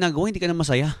ka pang ginagawa, hindi ka na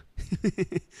masaya.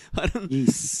 Parang,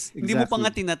 yes, exactly. Hindi mo pa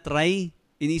nga tinatry.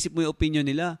 Iniisip mo yung opinion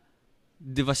nila.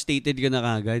 Devastated ka na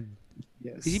kagad.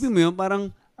 Yes. Isipin mo yun,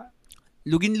 parang,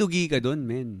 lugin-lugi ka dun,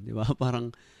 men. Di ba?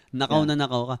 Parang, nakaw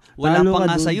ka. Wala pa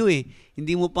nga sa'yo eh.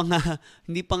 Hindi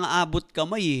pa nga abot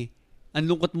kamay eh. Ang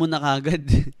lungkot mo na kagad.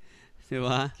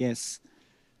 Diba? Yes.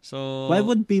 So, why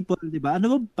would people, diba?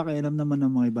 Ano ba pakialam naman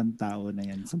ng mga ibang tao na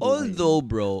yan sa buhay?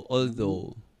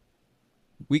 Although,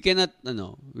 we cannot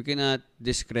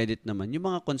discredit naman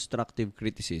yung mga constructive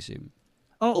criticism.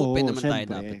 Open naman syempre. tayo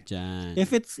dapat dyan.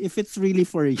 If it's really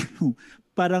for you,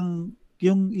 parang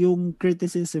yung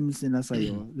criticisms nila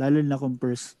sa'yo, lalo na kung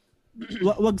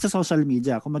wag sa social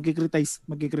media. Kung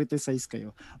magkikriticize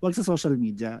kayo, wag sa social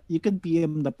media. You can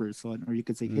PM the person or you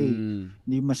can say, hey,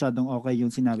 hindi masyadong okay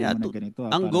yung sinabi mo na ganito.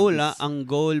 Ang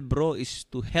goal bro is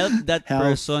to help that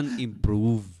person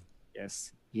improve.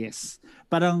 Yes.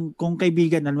 Parang kung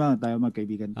kaibigan,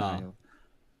 magkaibigan tayo.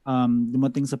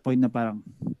 Dumating sa point na parang,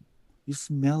 you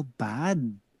smell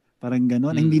bad. Parang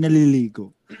gano'n, hindi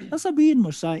naliligo. Sasabihin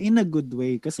mo siya in a good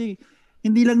way kasi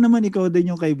hindi lang naman ikaw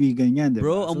din yung kaibigan niya, diba?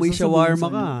 Bro, amoy shawarma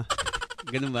ka.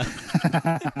 Ganun ba?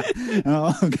 Oo,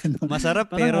 ganun.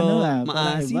 Masarap parang pero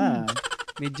maasim.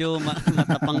 Medyo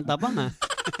matapang-tapang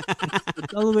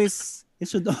It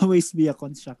should always be a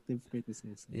constructive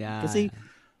criticism. Yeah. Kasi,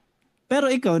 pero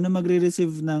ikaw na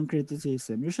magre-receive ng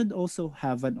criticism, you should also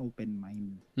have an open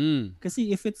mind. Kasi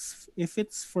if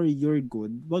it's for your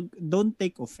good, don't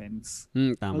take offense.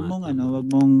 Tama. Wag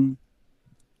mong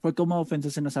for kung ma-offense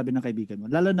sa sinasabi ng kaibigan mo.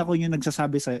 Lalo na kung yung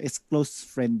nagsasabi sa'yo is close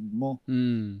friend mo.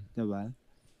 Diba?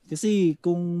 Kasi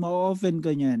kung ma-offend ka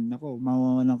niyan,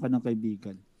 mawawalan ka ng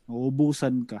kaibigan.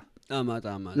 Mauubusan ka. Tama.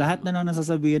 Lahat na lang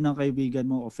nasasabihin ng kaibigan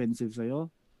mo offensive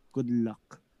sa'yo, good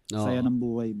luck. Saya ng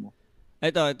buhay mo.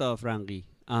 Ito, Frankie.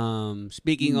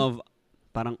 Speaking of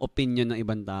parang opinion ng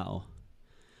ibang tao,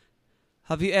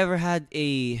 have you ever had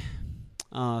a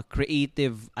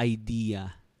creative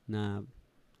idea na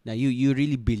you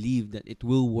really believe that it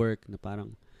will work, na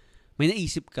parang may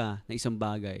naisip ka na isang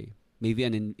bagay, maybe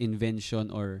an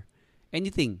invention or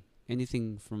anything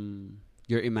from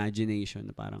your imagination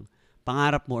na parang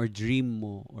pangarap mo or dream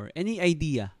mo or any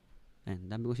idea.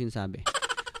 Dami ko sinasabi.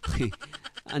 Okay.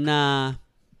 Na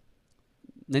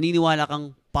naniniwala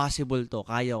kang possible to,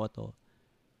 kaya ko to,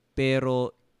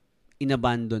 pero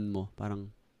inabandon mo. Parang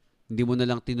hindi mo na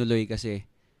lang tinuloy kasi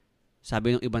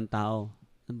sabi ng ibang tao,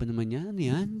 ano ba naman yan? Ano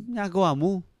yan? Nagawa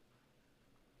mo.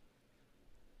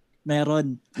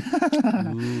 Meron.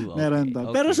 Okay, Meron to.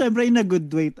 okay. Pero syempre in a good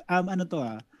way.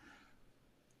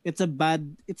 It's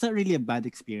not really a bad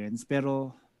experience,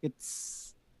 pero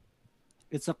it's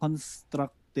a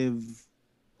constructive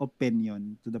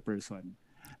opinion to the person.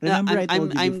 Remember I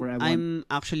told you before, I'm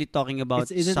actually talking about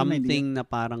something na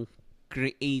parang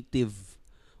creative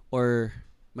or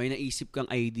may naisip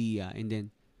kang idea and then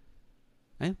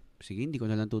sige, hindi ko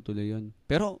na lang tutuloy yun.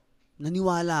 Pero,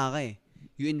 naniwala ka eh.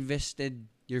 You invested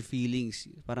your feelings.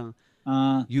 Parang,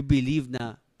 you believe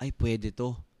na, pwede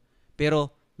to.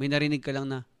 Pero, may narinig ka lang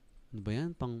na, ano ba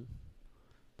yan?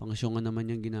 Pang-syongan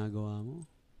naman yung ginagawa mo.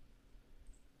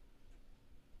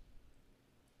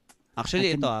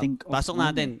 Actually, ito pasok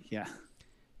natin. Yeah.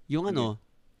 Yung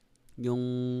yung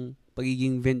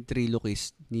pagiging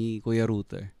ventriloquist ni Kuya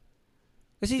Router.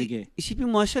 Kasi,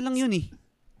 isipin mo, siya lang yun eh.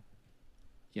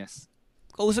 Yes.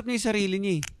 Kausap niya yung sarili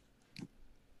niya eh.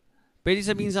 Pwede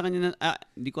sabihin sa kanya na,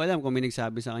 hindi ko alam kung may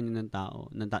nagsabi sa kanya ng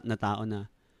tao, na tao na,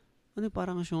 ano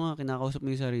parang siya nga, kinakausap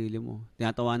mo yung sarili mo.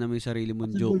 Tinatawanan mo yung sarili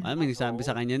mong joke. May sabi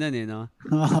sa kanya nun no?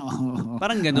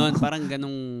 Parang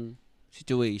ganong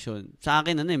situation. Sa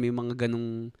akin, may mga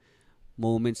ganong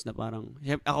moments na parang,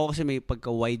 ako kasi may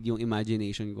pagka-wide yung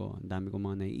imagination ko. Ang dami kong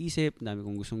mga naiisip, ang dami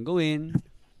kong gustong gawin.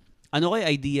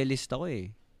 Idealist ako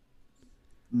eh.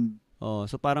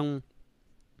 So parang,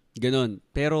 ganon.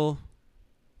 Pero,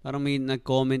 parang may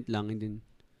nag-comment lang, and then,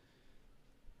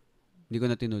 hindi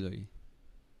ko na tinuloy.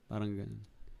 Parang ganun.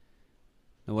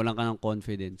 Nawalan ka ng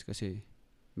confidence kasi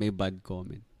may bad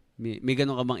comment. May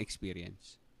ganun ka bang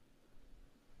experience?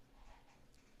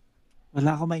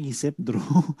 Wala akong maisip, Drew.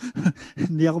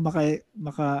 Hindi ako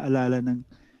makaalala ng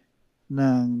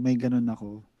may ganun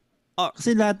ako.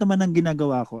 Kasi lahat naman ng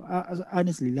ginagawa ko,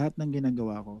 honestly, lahat ng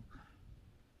ginagawa ko,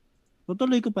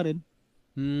 tutuloy ko pa rin.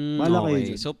 Wala kayo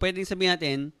dyan. So, pwedeng sabihin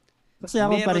natin, kasi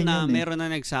ako pa rin yun meron na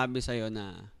nagsabi sa'yo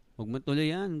na, huwag mo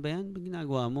tuloy yan. Ba yan? Pag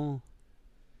ginagawa mo.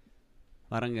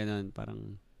 Parang ganun.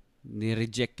 Parang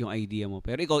ni-reject yung idea mo.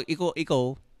 Pero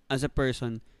ikaw as a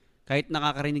person, kahit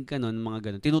nakakarinig ka nun, mga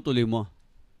ganun, tinutuloy mo.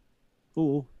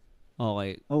 Oo.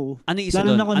 Okay. Oo. Ano isa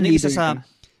doon? Ano isa sa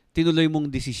tinuloy mong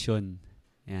desisyon?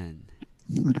 Yan.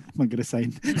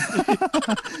 Mag-resign.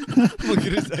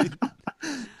 Mag-resign.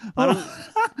 Parang,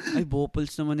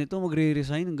 Bopals naman ito,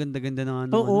 magre-resign. Ang ganda-ganda na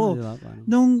nga. Oo. Diba?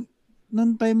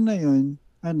 Nung time na yun,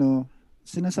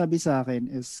 sinasabi sa akin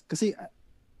is, kasi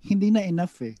hindi na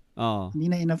enough eh. Hindi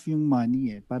na enough yung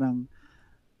money eh. Parang,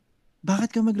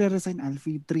 bakit ka magre-resign,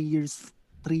 Alfie? 3 years,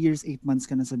 8 months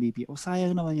ka na sa BPO.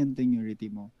 Sayang naman yung tenuity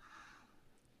mo.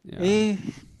 Yeah.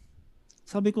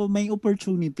 Sabi ko, may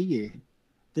opportunity eh.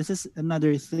 This is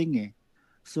another thing eh.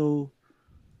 So,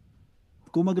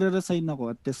 kung magre-resign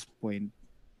ako at this point,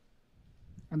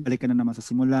 balik ka na naman sa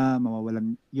simula,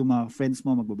 mawawalan yung mga friends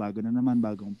mo, magbabago na naman,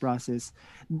 bagong process.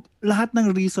 Lahat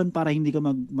ng reason para hindi ka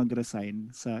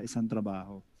mag-resign sa isang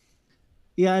trabaho,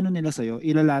 nila sa'yo,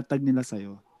 ilalatag nila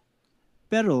sa'yo.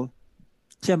 Pero,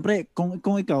 siyempre,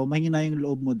 kung ikaw, mahina yung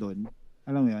loob mo doon,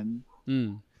 alam mo yan,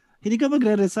 hindi ka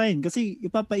magre-resign kasi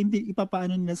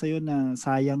ipapaano nila sa'yo na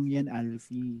sayang yan,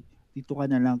 Alfie. Dito ka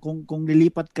na lang. Kung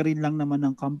lilipat ka rin lang naman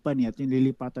ng company at yung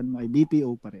lilipatan mo ay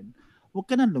BPO pa rin,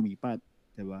 huwag ka na lumipat.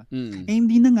 Diba?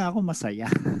 Hindi na nga ako masaya.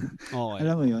 Okay.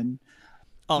 Alam mo yun?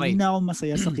 Okay. Hindi na ako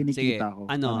masaya sa kinikita ko.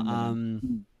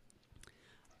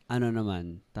 Ano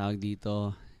naman, tawag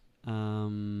dito,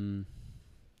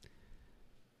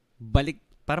 balik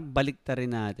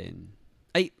rin natin.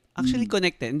 Actually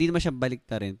connected. Hindi naman siya balik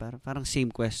rin. Parang same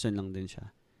question lang din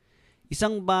siya.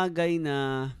 Isang bagay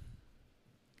na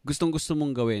gustong-gusto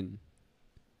mong gawin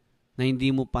na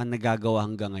hindi mo pa nagagawa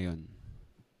hanggang ngayon.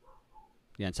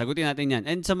 Yan, sagutin natin yan.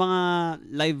 And sa mga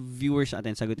live viewers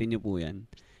natin, sagutin nyo po yan.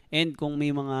 And kung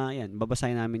may mga,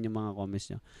 babasahin namin yung mga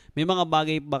comments nyo. May mga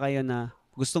bagay ba kayo na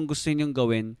gustong-gusto nyo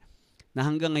gawin na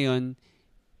hanggang ngayon,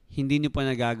 hindi nyo pa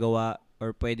nagagawa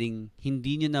or pwedeng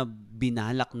hindi nyo na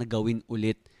binalak na gawin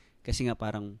ulit kasi nga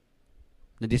parang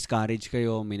na-discourage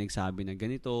kayo, may nagsabi na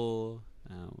ganito,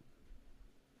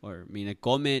 or may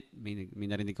nag-comment, may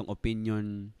narinig kong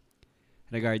opinion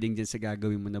regarding dyan sa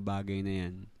gagawin mo na bagay na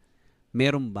yan.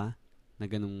 Meron ba na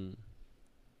ganung,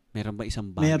 meron ba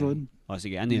isang bagay? Meron.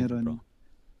 Sige, ano yun, bro?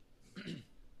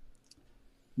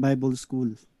 Bible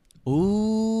school.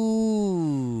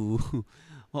 Ooh!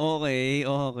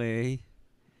 Okay.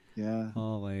 Yeah.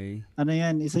 Okay. Ano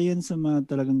yan, isa yan sa mga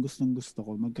talagang gustong-gusto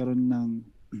ko, magkaroon ng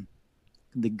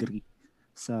degree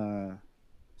sa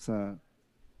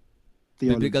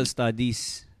theology. Biblical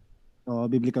studies.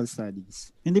 Biblical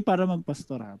studies. Hindi para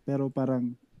magpastor pero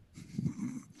parang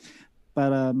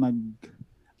para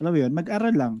alam mo yun,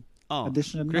 mag-aral lang.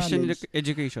 Additional Christian knowledge.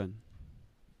 Education.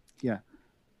 Yeah.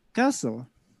 Kaso,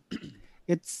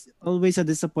 it's always a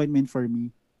disappointment for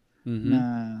me na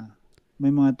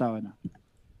may mga tao na,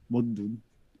 wag dun.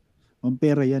 Ang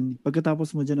pera yan.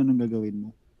 Pagkatapos mo dyan, anong gagawin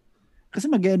mo? Kasi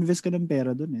mag-invest ka ng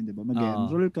pera dun di ba?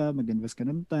 Mag-enroll ka, mag-invest ka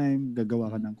ng time,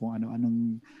 gagawa ka ng kung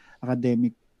ano-anong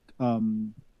academic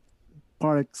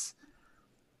parks.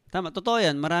 Tama, totoo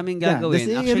yan. Maraming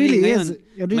gagawin. Actually,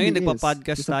 ngayon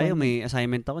nagpa-podcast tayo, may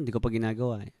assignment ako, hindi ko pa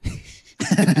ginagawa.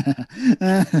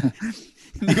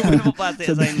 Hindi ko pa napapasa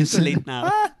yung assignment, so late na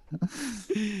ako.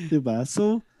 Diba?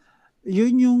 So,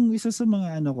 yun yung isa sa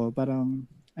mga ko, parang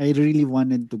I really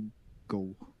wanted to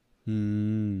go.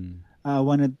 I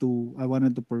wanted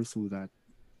to pursue that.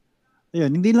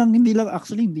 Ayun, hindi lang hindi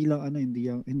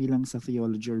lang sa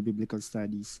theology or biblical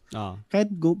studies.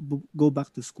 Kahit go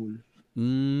back to school.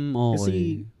 Okay.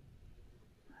 Kasi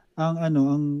ang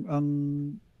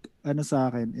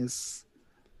sa akin is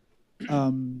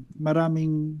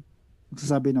maraming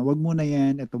Magsasabi na, wag muna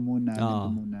yan, ito muna,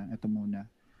 ito muna.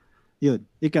 Yun,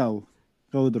 ikaw,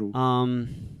 Drew.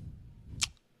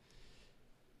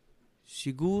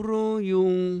 Siguro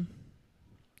yung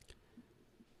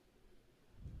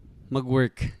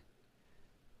mag-work.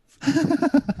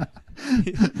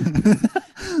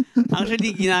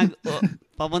 Actually,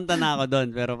 papunta na ako doon,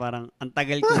 pero parang ang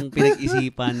tagal kong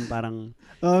pinag-isipan, parang...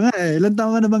 Oo nga eh. Ilang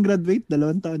taon ka na bang graduate? 2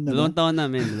 taon na ba? 2 taon na,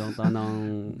 men. 2 taon na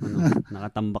akong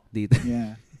nakatambak dito.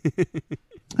 Yeah.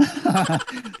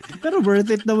 Pero worth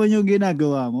it naman yung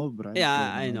ginagawa mo, bro.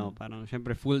 Yeah, I know. Parang,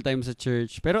 syempre, full-time sa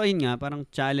church. Pero ayun nga, parang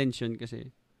challenge yun kasi.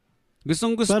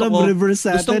 Gustong-gusto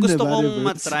kong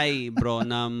matry, bro,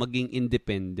 na maging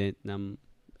independent. Na,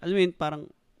 alam mo yun, parang,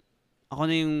 ako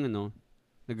na yung,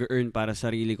 nag-earn para sa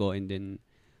sarili ko and then,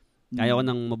 kaya ko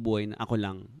nang mabuhay na ako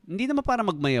lang. Hindi naman para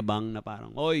magmayabang na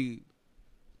parang, oy,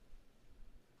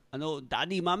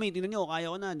 daddy, mommy, tingnan nyo, kaya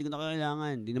ko na, hindi ko na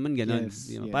kailangan. Hindi naman ganun. Yes.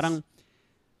 Parang,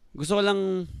 gusto ko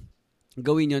lang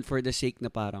gawin yun for the sake na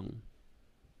parang,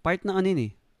 part ng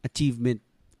achievement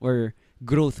or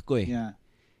growth ko eh. Yeah.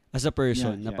 As a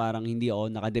person, na parang hindi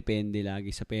ako nakadepende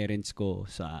lagi sa parents ko,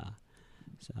 sa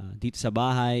dito sa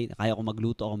bahay, kaya ko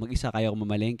magluto ako mag-isa, kaya ko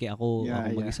mamalengke ako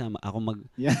mag-isa,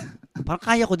 parang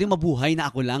kaya ko din mabuhay na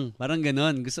ako lang. Parang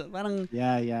ganoon. Gusto parang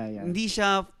hindi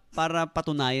siya para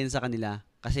patunayan sa kanila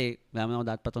kasi wala man ako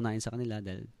dapat patunayan sa kanila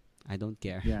dahil I don't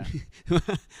care. Yeah.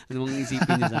 Ano mang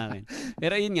isipin niya sa akin.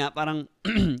 Pero yun nga, parang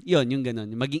yung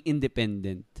ganoon, maging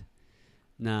independent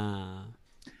na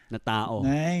tao.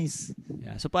 Nice.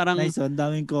 Yeah. So parang nice, ang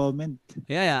daming comment.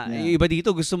 Yeah. Iba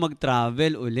dito gusto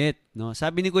mag-travel ulit, no?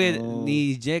 Sabi ni Kuya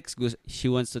ni Jex, she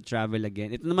wants to travel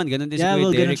again. Ito naman ganun din si Kuya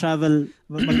Derek.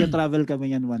 Mag-travel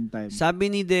kami yan one time.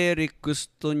 Sabi ni Derek,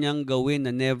 gusto niyang gawin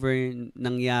na never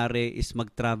nangyari is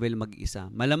mag-travel mag-isa.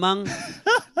 Malamang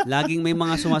laging may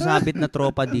mga sumasabit na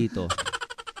tropa dito.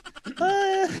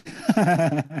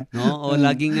 No? O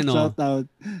laging shout out.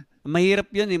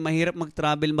 Mahirap 'yun eh, mahirap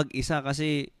mag-travel mag-isa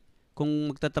kasi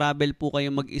kung magta-travel po kayo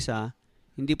mag-isa,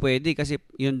 hindi pwede kasi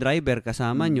yung driver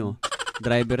kasama nyo.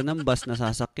 Driver ng bus na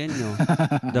sasakyan nyo.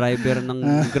 Driver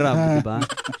ng Grab, di ba?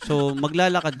 So,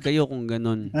 maglalakad kayo kung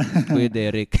ganun, Kuya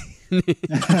Derek.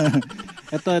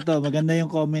 Ito, maganda yung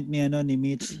comment ni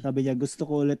Mitch. Sabi niya, gusto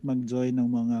ko ulit mag-join ng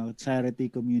mga charity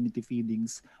community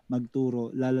feedings, magturo,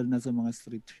 lalo na sa mga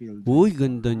street children. Uy,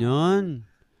 ganda niyan.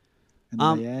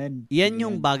 Yan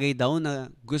yung Ayan. bagay daw na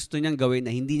gusto niyang gawin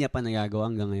na hindi niya pa nagagawa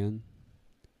hanggang ngayon.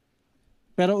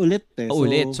 Pero ulit eh.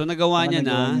 So nagawa niya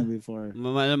na. Before.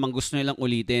 Malamang gusto niya lang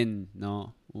ulitin,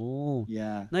 no? Oh.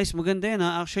 Yeah. Nice, maganda yan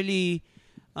ha. Actually,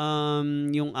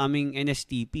 yung aming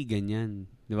NSTP, ganyan.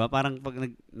 Di ba? Parang pag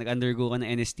nag-undergo ka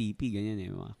ng NSTP, ganyan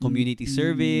eh. Community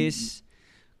service,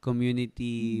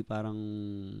 community, parang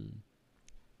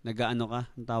nag-ano ka,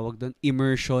 ang tawag doon,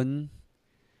 immersion.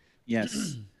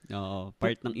 Yes. Oo,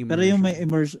 part ng immersion. Pero yung may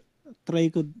immersion, try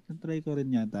ko rin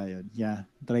yata yun. Yeah,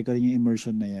 try ko rin yung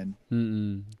immersion na yan.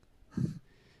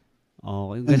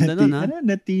 Okay, ganda nun ha.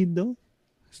 Natido?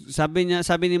 Sabi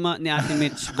ni Ate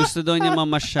Mitch, gusto daw niya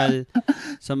mamasyal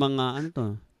sa mga,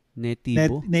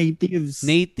 natives.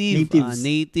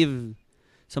 Native.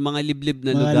 Sa mga liblib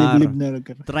na lugar.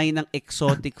 Try ng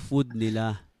exotic food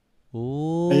nila.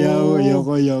 Oh.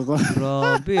 Ayoko.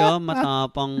 Grabe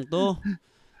matapang to.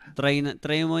 Try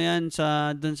mo yan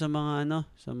doon sa mga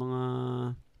sa mga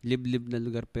liblib na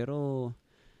lugar pero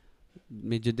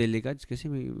medyo delicate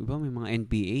kasi may mga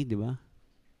NPA, di ba?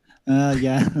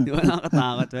 Yeah. Di ba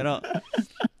nakakatakot pero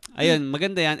ayun,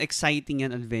 maganda yan, exciting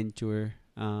yan, adventure.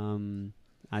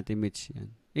 Ate Mitch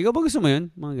yan. Ikaw ba gusto mo yun?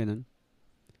 Mga ganun.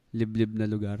 Liblib na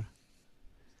lugar.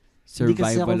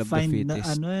 Survival of the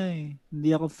fittest. Hindi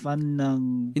ako fan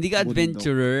ng hindi ka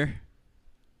adventurer.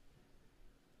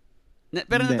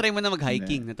 Pero na-try mo na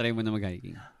mag-hiking. Na-try ko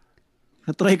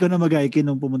na mag-hiking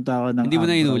nung pumunta ako ng hindi mo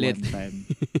na inulit.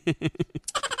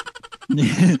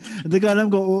 Hindi ko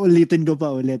alam kung uulitin ko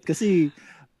pa ulit. Kasi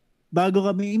bago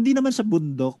kami, hindi naman sa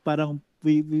bundok, parang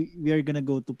we are gonna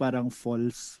go to parang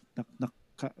falls.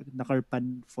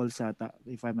 Nakarpan Falls ata,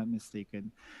 if I'm not mistaken.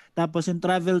 Tapos yung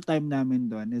travel time namin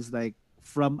doon is like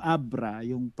from Abra,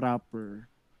 yung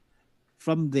proper,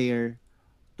 from there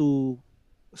to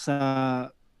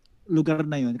sa lugar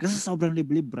na yun. Kasi sobrang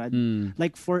liblib, Brad.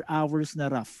 Like 4 hours na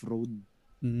rough road.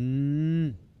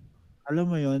 Alam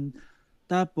mo yun?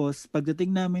 Tapos, pagdating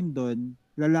namin doon,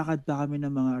 lalakad pa kami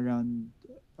ng mga around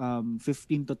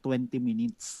 15 to 20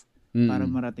 minutes para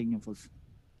marating yung falls.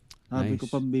 Sabi ko,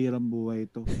 pambirang buhay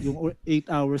ito. Yung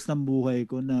 8 hours ng buhay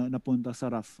ko na napunta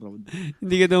sa rough road.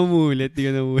 Hindi ka na umulit.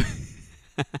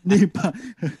 Hindi pa.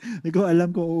 Hindi ko alam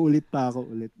kung uulit pa ako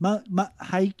ulit.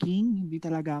 Hiking, hindi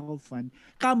talaga ako fan.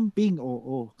 Camping,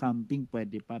 oo. Camping,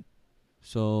 pwede pa.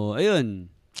 So,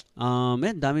 ayun.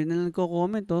 Dami na lang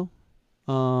nagko-comment, oh.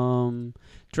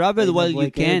 Travel while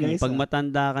you can. Guys, Pag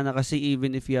matanda ka na kasi,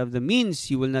 even if you have the means,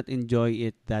 you will not enjoy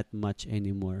it that much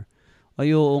anymore.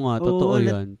 Ay, oo nga. Totoo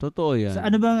yan. Totoo yan.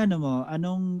 Ano bang mo?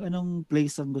 Anong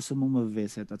place ang gusto mong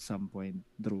ma-visit at some point,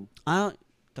 Drew?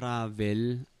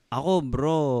 Travel? Ako,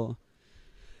 bro.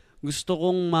 Gusto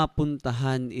kong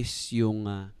mapuntahan is yung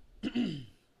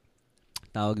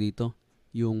tawag dito,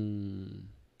 yung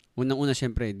unang-una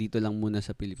syempre, dito lang muna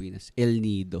sa Pilipinas. El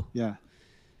Nido. Yeah.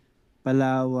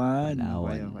 Palawan.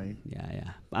 Okay.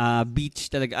 Yeah. Beach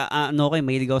talaga.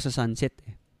 Mahilig ako sa sunset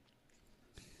eh.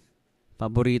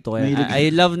 Paborito ko yan.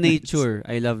 I love nature.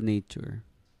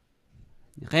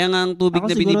 Kaya nga ang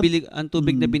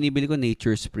tubig na binibili ko,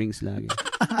 Nature Springs lagi.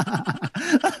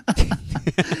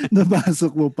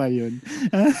 Nabasok mo pa yun.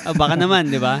 Baka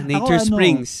naman, di ba? Nature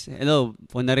Springs. Hello,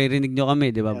 kung naririnig nyo kami,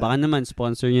 di ba? Baka naman,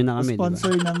 sponsor nyo na kami,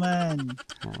 sponsor diba? naman.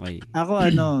 Okay. Ako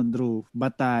Drew,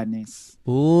 Batanes.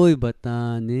 Uy,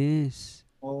 Batanes.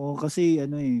 Oo, kasi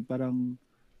parang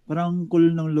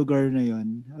cool ng lugar na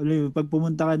yun. Pag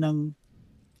pumunta ka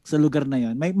sa lugar na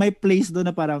yun, may place doon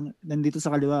na parang nandito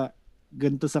sa kaliwa,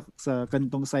 ganito sa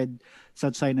kantong side sa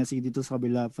China Sea, dito sa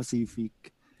kabila Pacific.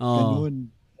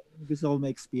 Ganun. Gusto ko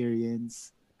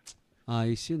ma-experience.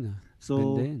 Ayos yun. So,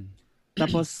 ganda yun.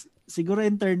 Tapos siguro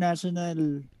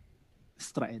international,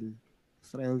 Israel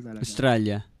talaga.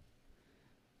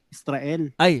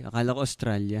 Israel. Ay, akala ko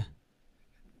Australia.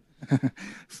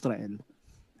 Israel.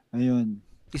 Ayun.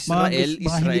 Israel.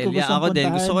 Ako din.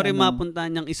 Gusto ko rin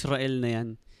mapuntahan yung Israel na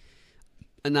yan.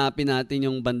 Hanapin natin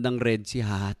yung bandang Red Sea,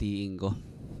 hahatiin ko.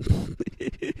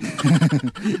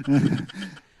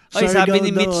 Oy, sabi ni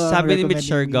Mitch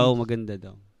Siargao, maganda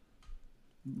daw.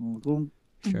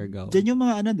 Siargao. Diyan yung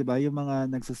mga di ba? Yung mga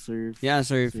nagsa-surf. Yeah,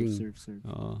 surfing. Surf.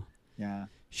 Oo. Yeah.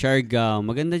 Siargao,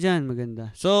 maganda diyan,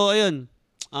 maganda. So, ayun.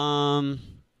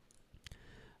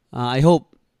 I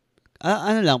hope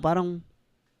parang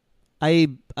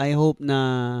I hope na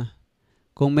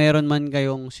kung meron man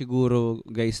kayong siguro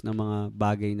guys na mga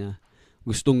bagay na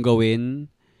gustong gawin,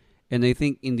 and I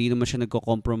think hindi naman siya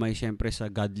nagko-compromise syempre sa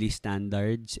godly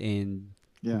standards, and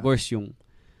of course yung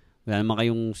wala naman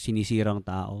kayong sinisirang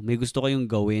tao. May gusto kayong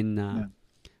gawin na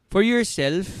for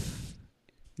yourself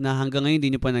na hanggang ngayon hindi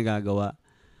nyo pa nagagawa.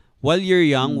 While you're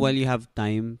young, while you have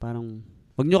time, parang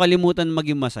wag nyo kalimutan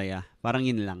maging masaya. Parang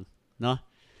yun lang, no?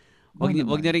 Wag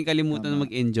nyo rin kalimutan na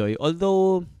mag-enjoy.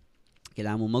 Although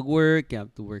kailangan mo mag-work, you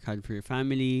have to work hard for your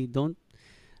family.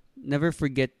 Never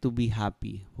forget to be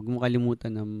happy. Huwag mo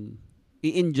kalimutan na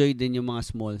i-enjoy din yung mga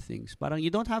small things. Parang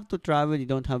you don't have to travel, you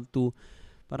don't have to,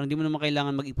 parang di mo naman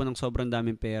kailangan mag-ipon ng sobrang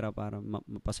daming pera para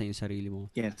mapasaya yung sarili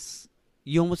mo. Yes.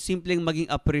 Yung simpleng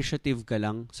maging appreciative ka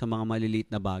lang sa mga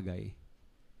maliliit na bagay.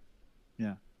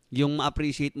 Yeah. Yung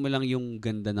ma-appreciate mo lang yung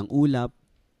ganda ng ulap,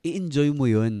 i-enjoy mo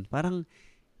yun. Parang,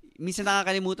 minsan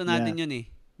nakakalimutan natin yun eh.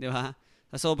 Di ba?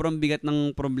 Sa sobrang bigat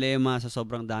ng problema, sa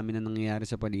sobrang dami na nangyayari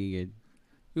sa paligid.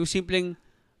 Yung simpleng,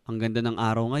 ang ganda ng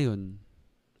araw ngayon,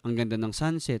 ang ganda ng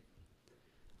sunset,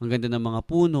 ang ganda ng mga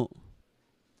puno,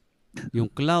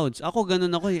 yung clouds. Ako,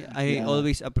 ganun ako eh. I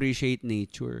always appreciate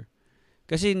nature.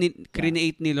 Kasi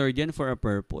create ni Lord yan for a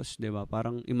purpose, di ba?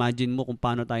 Parang imagine mo kung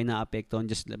paano tayo na-apektuhan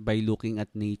just by looking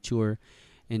at nature.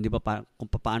 And di ba,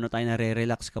 kung paano tayo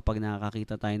nare-relax kapag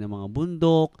nakakita tayo ng mga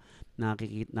bundok,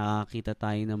 nakakita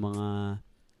tayo ng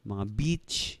mga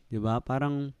beach, di ba?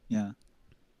 Parang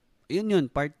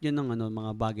yun part yun ng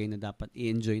mga bagay na dapat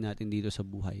i-enjoy natin dito sa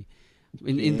buhay.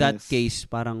 In that case,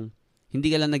 parang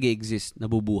hindi ka lang nag-exist,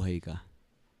 nabubuhay ka.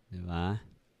 Di ba?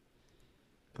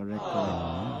 Correct.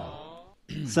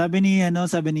 Sabi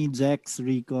ni Jex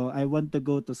Rico, I want to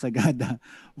go to Sagada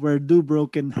where do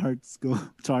broken hearts go.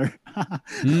 Char.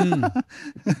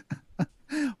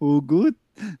 Hugot.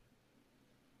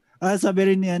 Sabi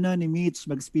rin ni Mitch,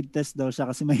 mag-speed test daw siya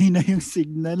kasi mahina yung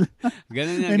signal.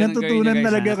 Ganun yan. Natutunan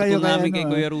talaga kayo kay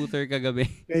Kuya Router kagabi.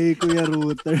 Kay Kuya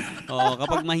Router. Oo,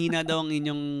 kapag mahina daw ang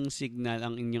inyong signal,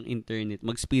 ang inyong internet,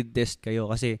 mag-speed test kayo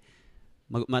kasi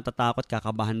matatakot,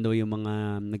 kakabahan daw yung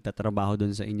mga nagtatrabaho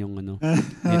doon sa inyong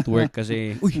network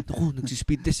kasi, uy, naku,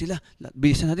 nagsispeed test sila.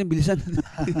 Bilisan.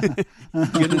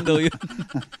 Ganun daw yun.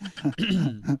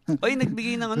 Oy,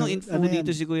 nagbigay ng info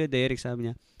dito si Kuya Derek, sabi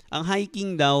niya. Ang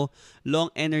hiking daw,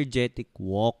 long energetic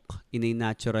walk in a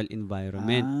natural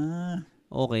environment.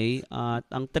 Okay. At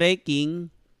ang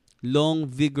trekking, long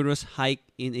vigorous hike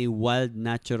in a wild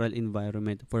natural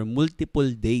environment for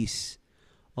multiple days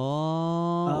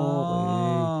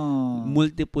Okay.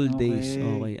 Multiple days.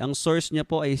 Okay. Ang source niya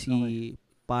po ay si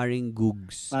Paring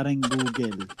Googs. Paring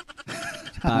Google.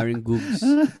 Paring Googs.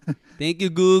 Thank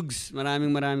you, Googs.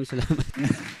 Maraming salamat.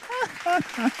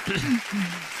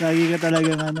 Lagi ka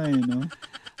talagang no?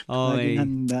 Okay. Laging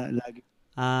handa.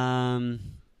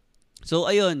 So,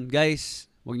 ayun, guys.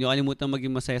 Huwag niyo kalimutan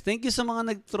maging masaya. Thank you sa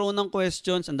mga nag-throw ng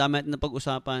questions. Ang dami natin na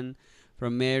pag-usapan.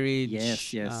 From marriage.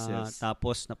 Yes.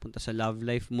 Tapos, napunta sa love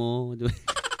life mo.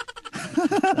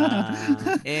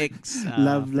 Ex.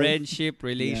 Love friendship,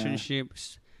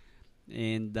 relationships.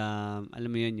 And, alam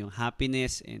mo yun, yung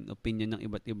happiness and opinion ng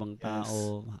iba't ibang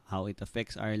tao. Yes. How it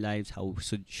affects our lives. How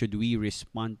should we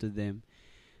respond to them.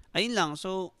 Ayun lang.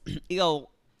 So, ikaw,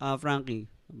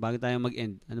 Frankie, bago tayo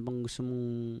mag-end, ano bang gusto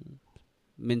mong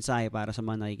mensahe para sa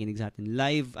mga nakikinig sa atin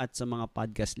live at sa mga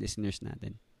podcast listeners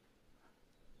natin?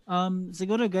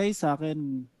 Siguro guys, sa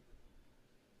akin,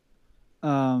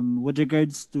 with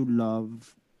regards to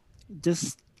love,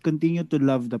 just continue to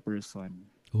love the person.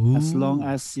 Ooh. As long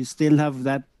as you still have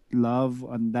that love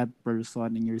on that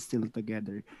person and you're still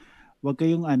together. Huwag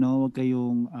kayong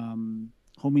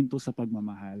huminto sa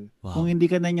pagmamahal. Wow. Kung hindi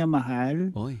ka na niya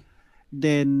mahal,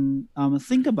 then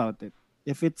think about it.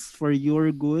 If it's for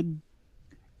your good,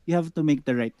 you have to make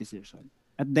the right decision.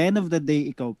 At the end of the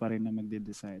day, ikaw pa rin na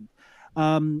magde-decide.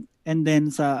 And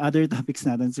then sa other topics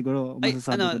natin, siguro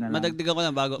masasabi ko na lang. Madagdagan ko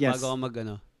lang bago ako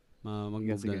mag-move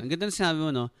doon. Ang ganda ng sinabi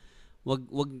mo, no?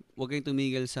 Wag kayong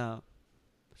tumigil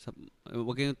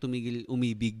wag kayong tumigil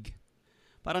umibig.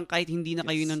 Parang kahit hindi na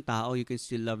kayo ng tao, you can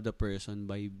still love the person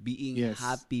by being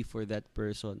happy for that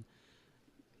person.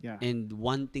 Yeah. And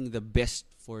wanting the best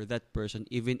for that person,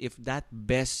 even if that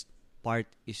best part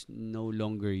is no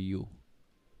longer you.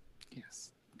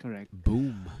 Yes, correct.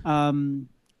 Boom.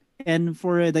 And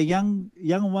for the young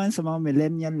ones, sa mga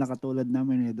millennial na katulad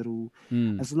namin ni Drew,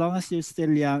 as long as you're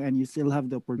still young and you still have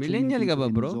the opportunity millennial ka ba,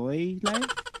 to bro? Enjoy life.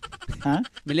 Ha?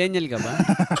 Millennial ka ba?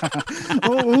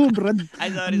 Oo, Brad. Ay,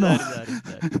 sorry. Tuloy.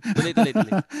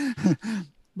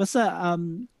 Basta,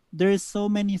 there's so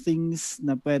many things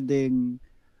na pwedeng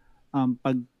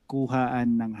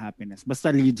pagkuhaan ng happiness. Basta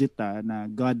legit na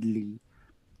godly,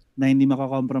 na hindi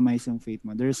makakompromise yung faith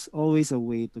mo. There's always a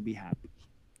way to be happy.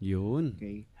 Yun.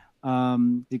 Okay.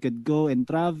 You could go and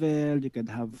travel, you could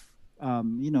have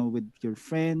with your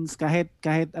friends, kahit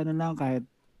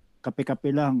kape-kape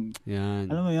lang. Yan.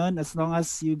 Alam mo yun, as long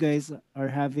as you guys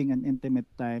are having an intimate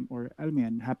time or alam mo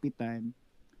yun, happy time,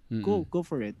 go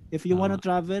for it. If you wanna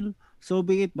travel, so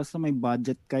be it, basta may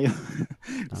budget kayo.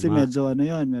 Kasi medyo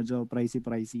pricey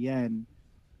yan.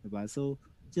 Diba? So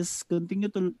just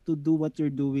continue to do what you're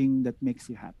doing that makes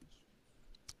you happy.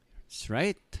 That's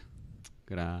right.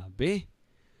 Grabe.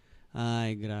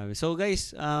 Ay, grabe. So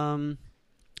guys,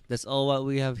 that's all what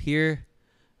we have here.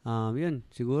 Yun,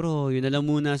 siguro, yun na lang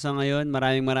muna sa ngayon.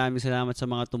 Maraming salamat sa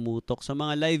mga tumutok, sa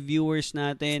mga live viewers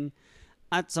natin,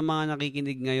 at sa mga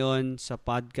nakikinig ngayon sa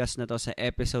podcast na to, sa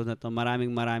episode na to.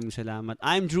 Maraming salamat.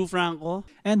 I'm Drew Franco.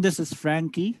 And this is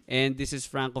Frankie. And this is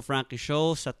Frankie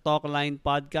Show sa Talkline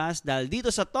Podcast. Dahil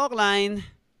dito sa Talkline,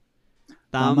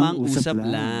 tamang usap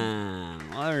lang.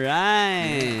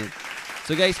 Alright.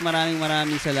 So guys,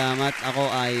 maraming salamat. Ako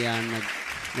ay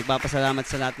nagpapasalamat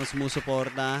sa lahat ng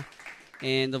sumusuporta.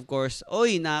 And of course,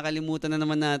 nakakalimutan na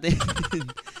naman natin.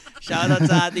 Shoutout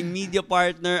sa ating media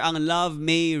partner, ang Love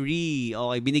Mary.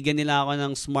 Okay, binigyan nila ako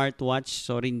ng smartwatch.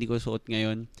 Sorry, hindi ko suot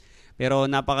ngayon. Pero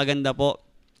napakaganda po.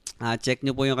 Check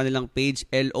nyo po yung kanilang page,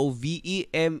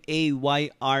 LOVEMAYRE.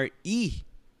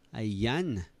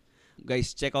 Ayan.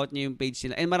 Guys, check out nyo yung page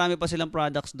nila. And marami pa silang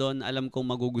products doon. Alam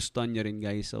kong magugustuhan nyo rin,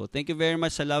 guys. So, thank you very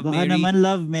much sa Love Mary. Baka naman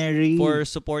Love Mary. For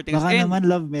supporting us. Baka naman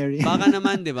Love Mary. Baka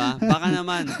naman, di ba? Baka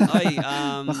naman.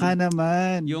 Baka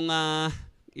naman.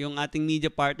 Yung ating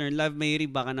media partner, Love Mary,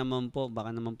 baka naman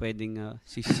pwedeng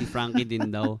si Frankie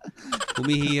din daw.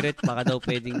 Humihirit, baka daw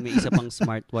pwedeng may isa pang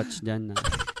smartwatch dyan.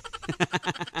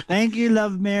 Thank you,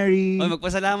 Love Mary.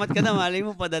 Magpasalamat ka na, malay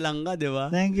mo padalang ka, di ba?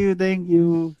 Thank you. Thank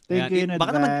you in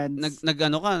baka advance.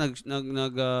 Naman,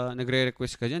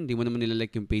 nagre-request ka dyan, di mo naman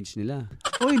nilalike yung page nila.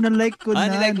 Uy, nalike ko na.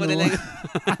 Nilike mo.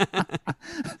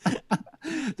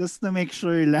 Just to make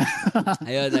sure lang.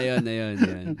 Ayun.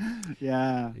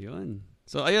 Yeah. Ayun.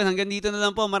 So, ayun, hanggang dito na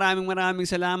lang po. Maraming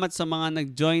salamat sa mga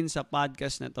nag-join sa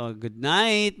podcast na to. Good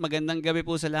night. Magandang gabi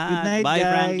po sa lahat. Good night, bye,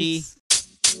 guys. Frankie.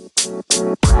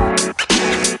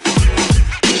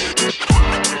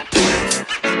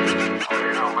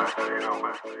 You know, man.